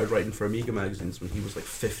started writing for Amiga magazines when he was like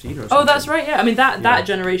 15 or something. Oh, that's right. Yeah, I mean that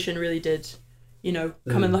generation really did,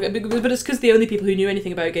 come in like, but it's because the only people who knew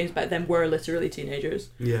anything about games back then were literally teenagers.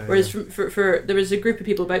 Yeah. Whereas for there was a group of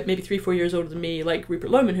people about maybe 3-4 years older than me, like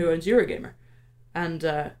Rupert Lohman, who owns Eurogamer, and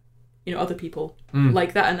other people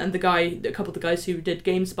like that, and a couple of the guys who did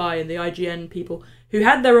GameSpy and the IGN people who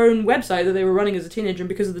had their own website that they were running as a teenager, and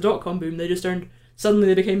because of the .com boom, suddenly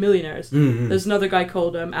they became millionaires. Mm-hmm. There's another guy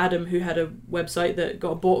called Adam who had a website that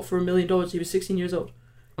got bought for $1 million. He was 16 years old.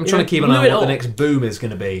 I'm trying to keep an eye on what the next boom is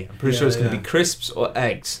going to be. I'm pretty sure it's going to be crisps or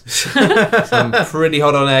eggs. So I'm pretty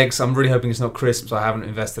hot on eggs. I'm really hoping it's not crisps. I haven't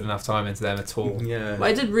invested enough time into them at all. Yeah. But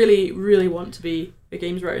I did really, really want to be a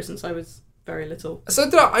games writer since I was very little. So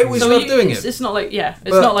I always loved doing it. It's not like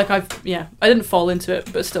not like I didn't fall into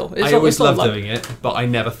it, but still, I always loved doing it, but I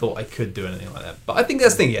never thought I could do anything like that. But I think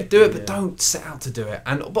that's the thing, do it, but don't set out to do it.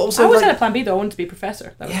 But also, I always had a plan B though. I wanted to be a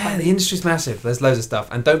professor. That was the industry's massive. There's loads of stuff,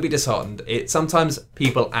 and don't be disheartened. Sometimes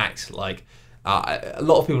people act like. A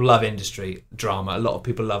lot of people love industry drama. A lot of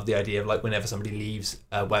people love the idea of like whenever somebody leaves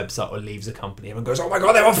a website or leaves a company, everyone goes, "Oh my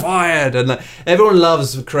god, they were fired!" And like, everyone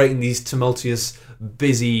loves creating these tumultuous,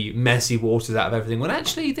 busy, messy waters out of everything. When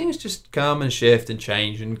actually things just come and shift and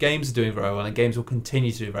change, and games are doing very well, and games will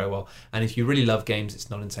continue to do very well. And if you really love games,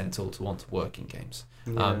 it's not insane at all to want to work in games.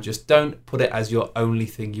 Just don't put it as your only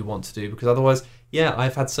thing you want to do, because otherwise. Yeah,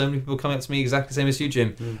 I've had so many people come up to me exactly the same as you,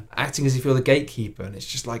 Jim, acting as if you're the gatekeeper, and it's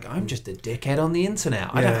just like, I'm just a dickhead on the internet.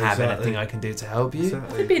 I don't have anything I can do to help you. I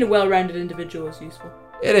think being a well-rounded individual is useful.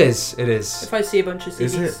 It is. If I see a bunch of CVs...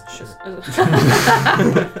 Is it?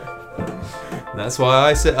 That's why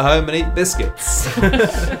I sit at home and eat biscuits.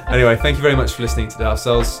 Anyway, thank you very much for listening to Daft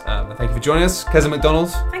Souls. Thank you for joining us. Keza McDonald.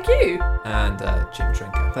 Thank you. And Jim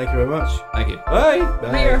Trinker. Thank you very much. Thank you. Bye.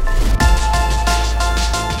 Bye. Later.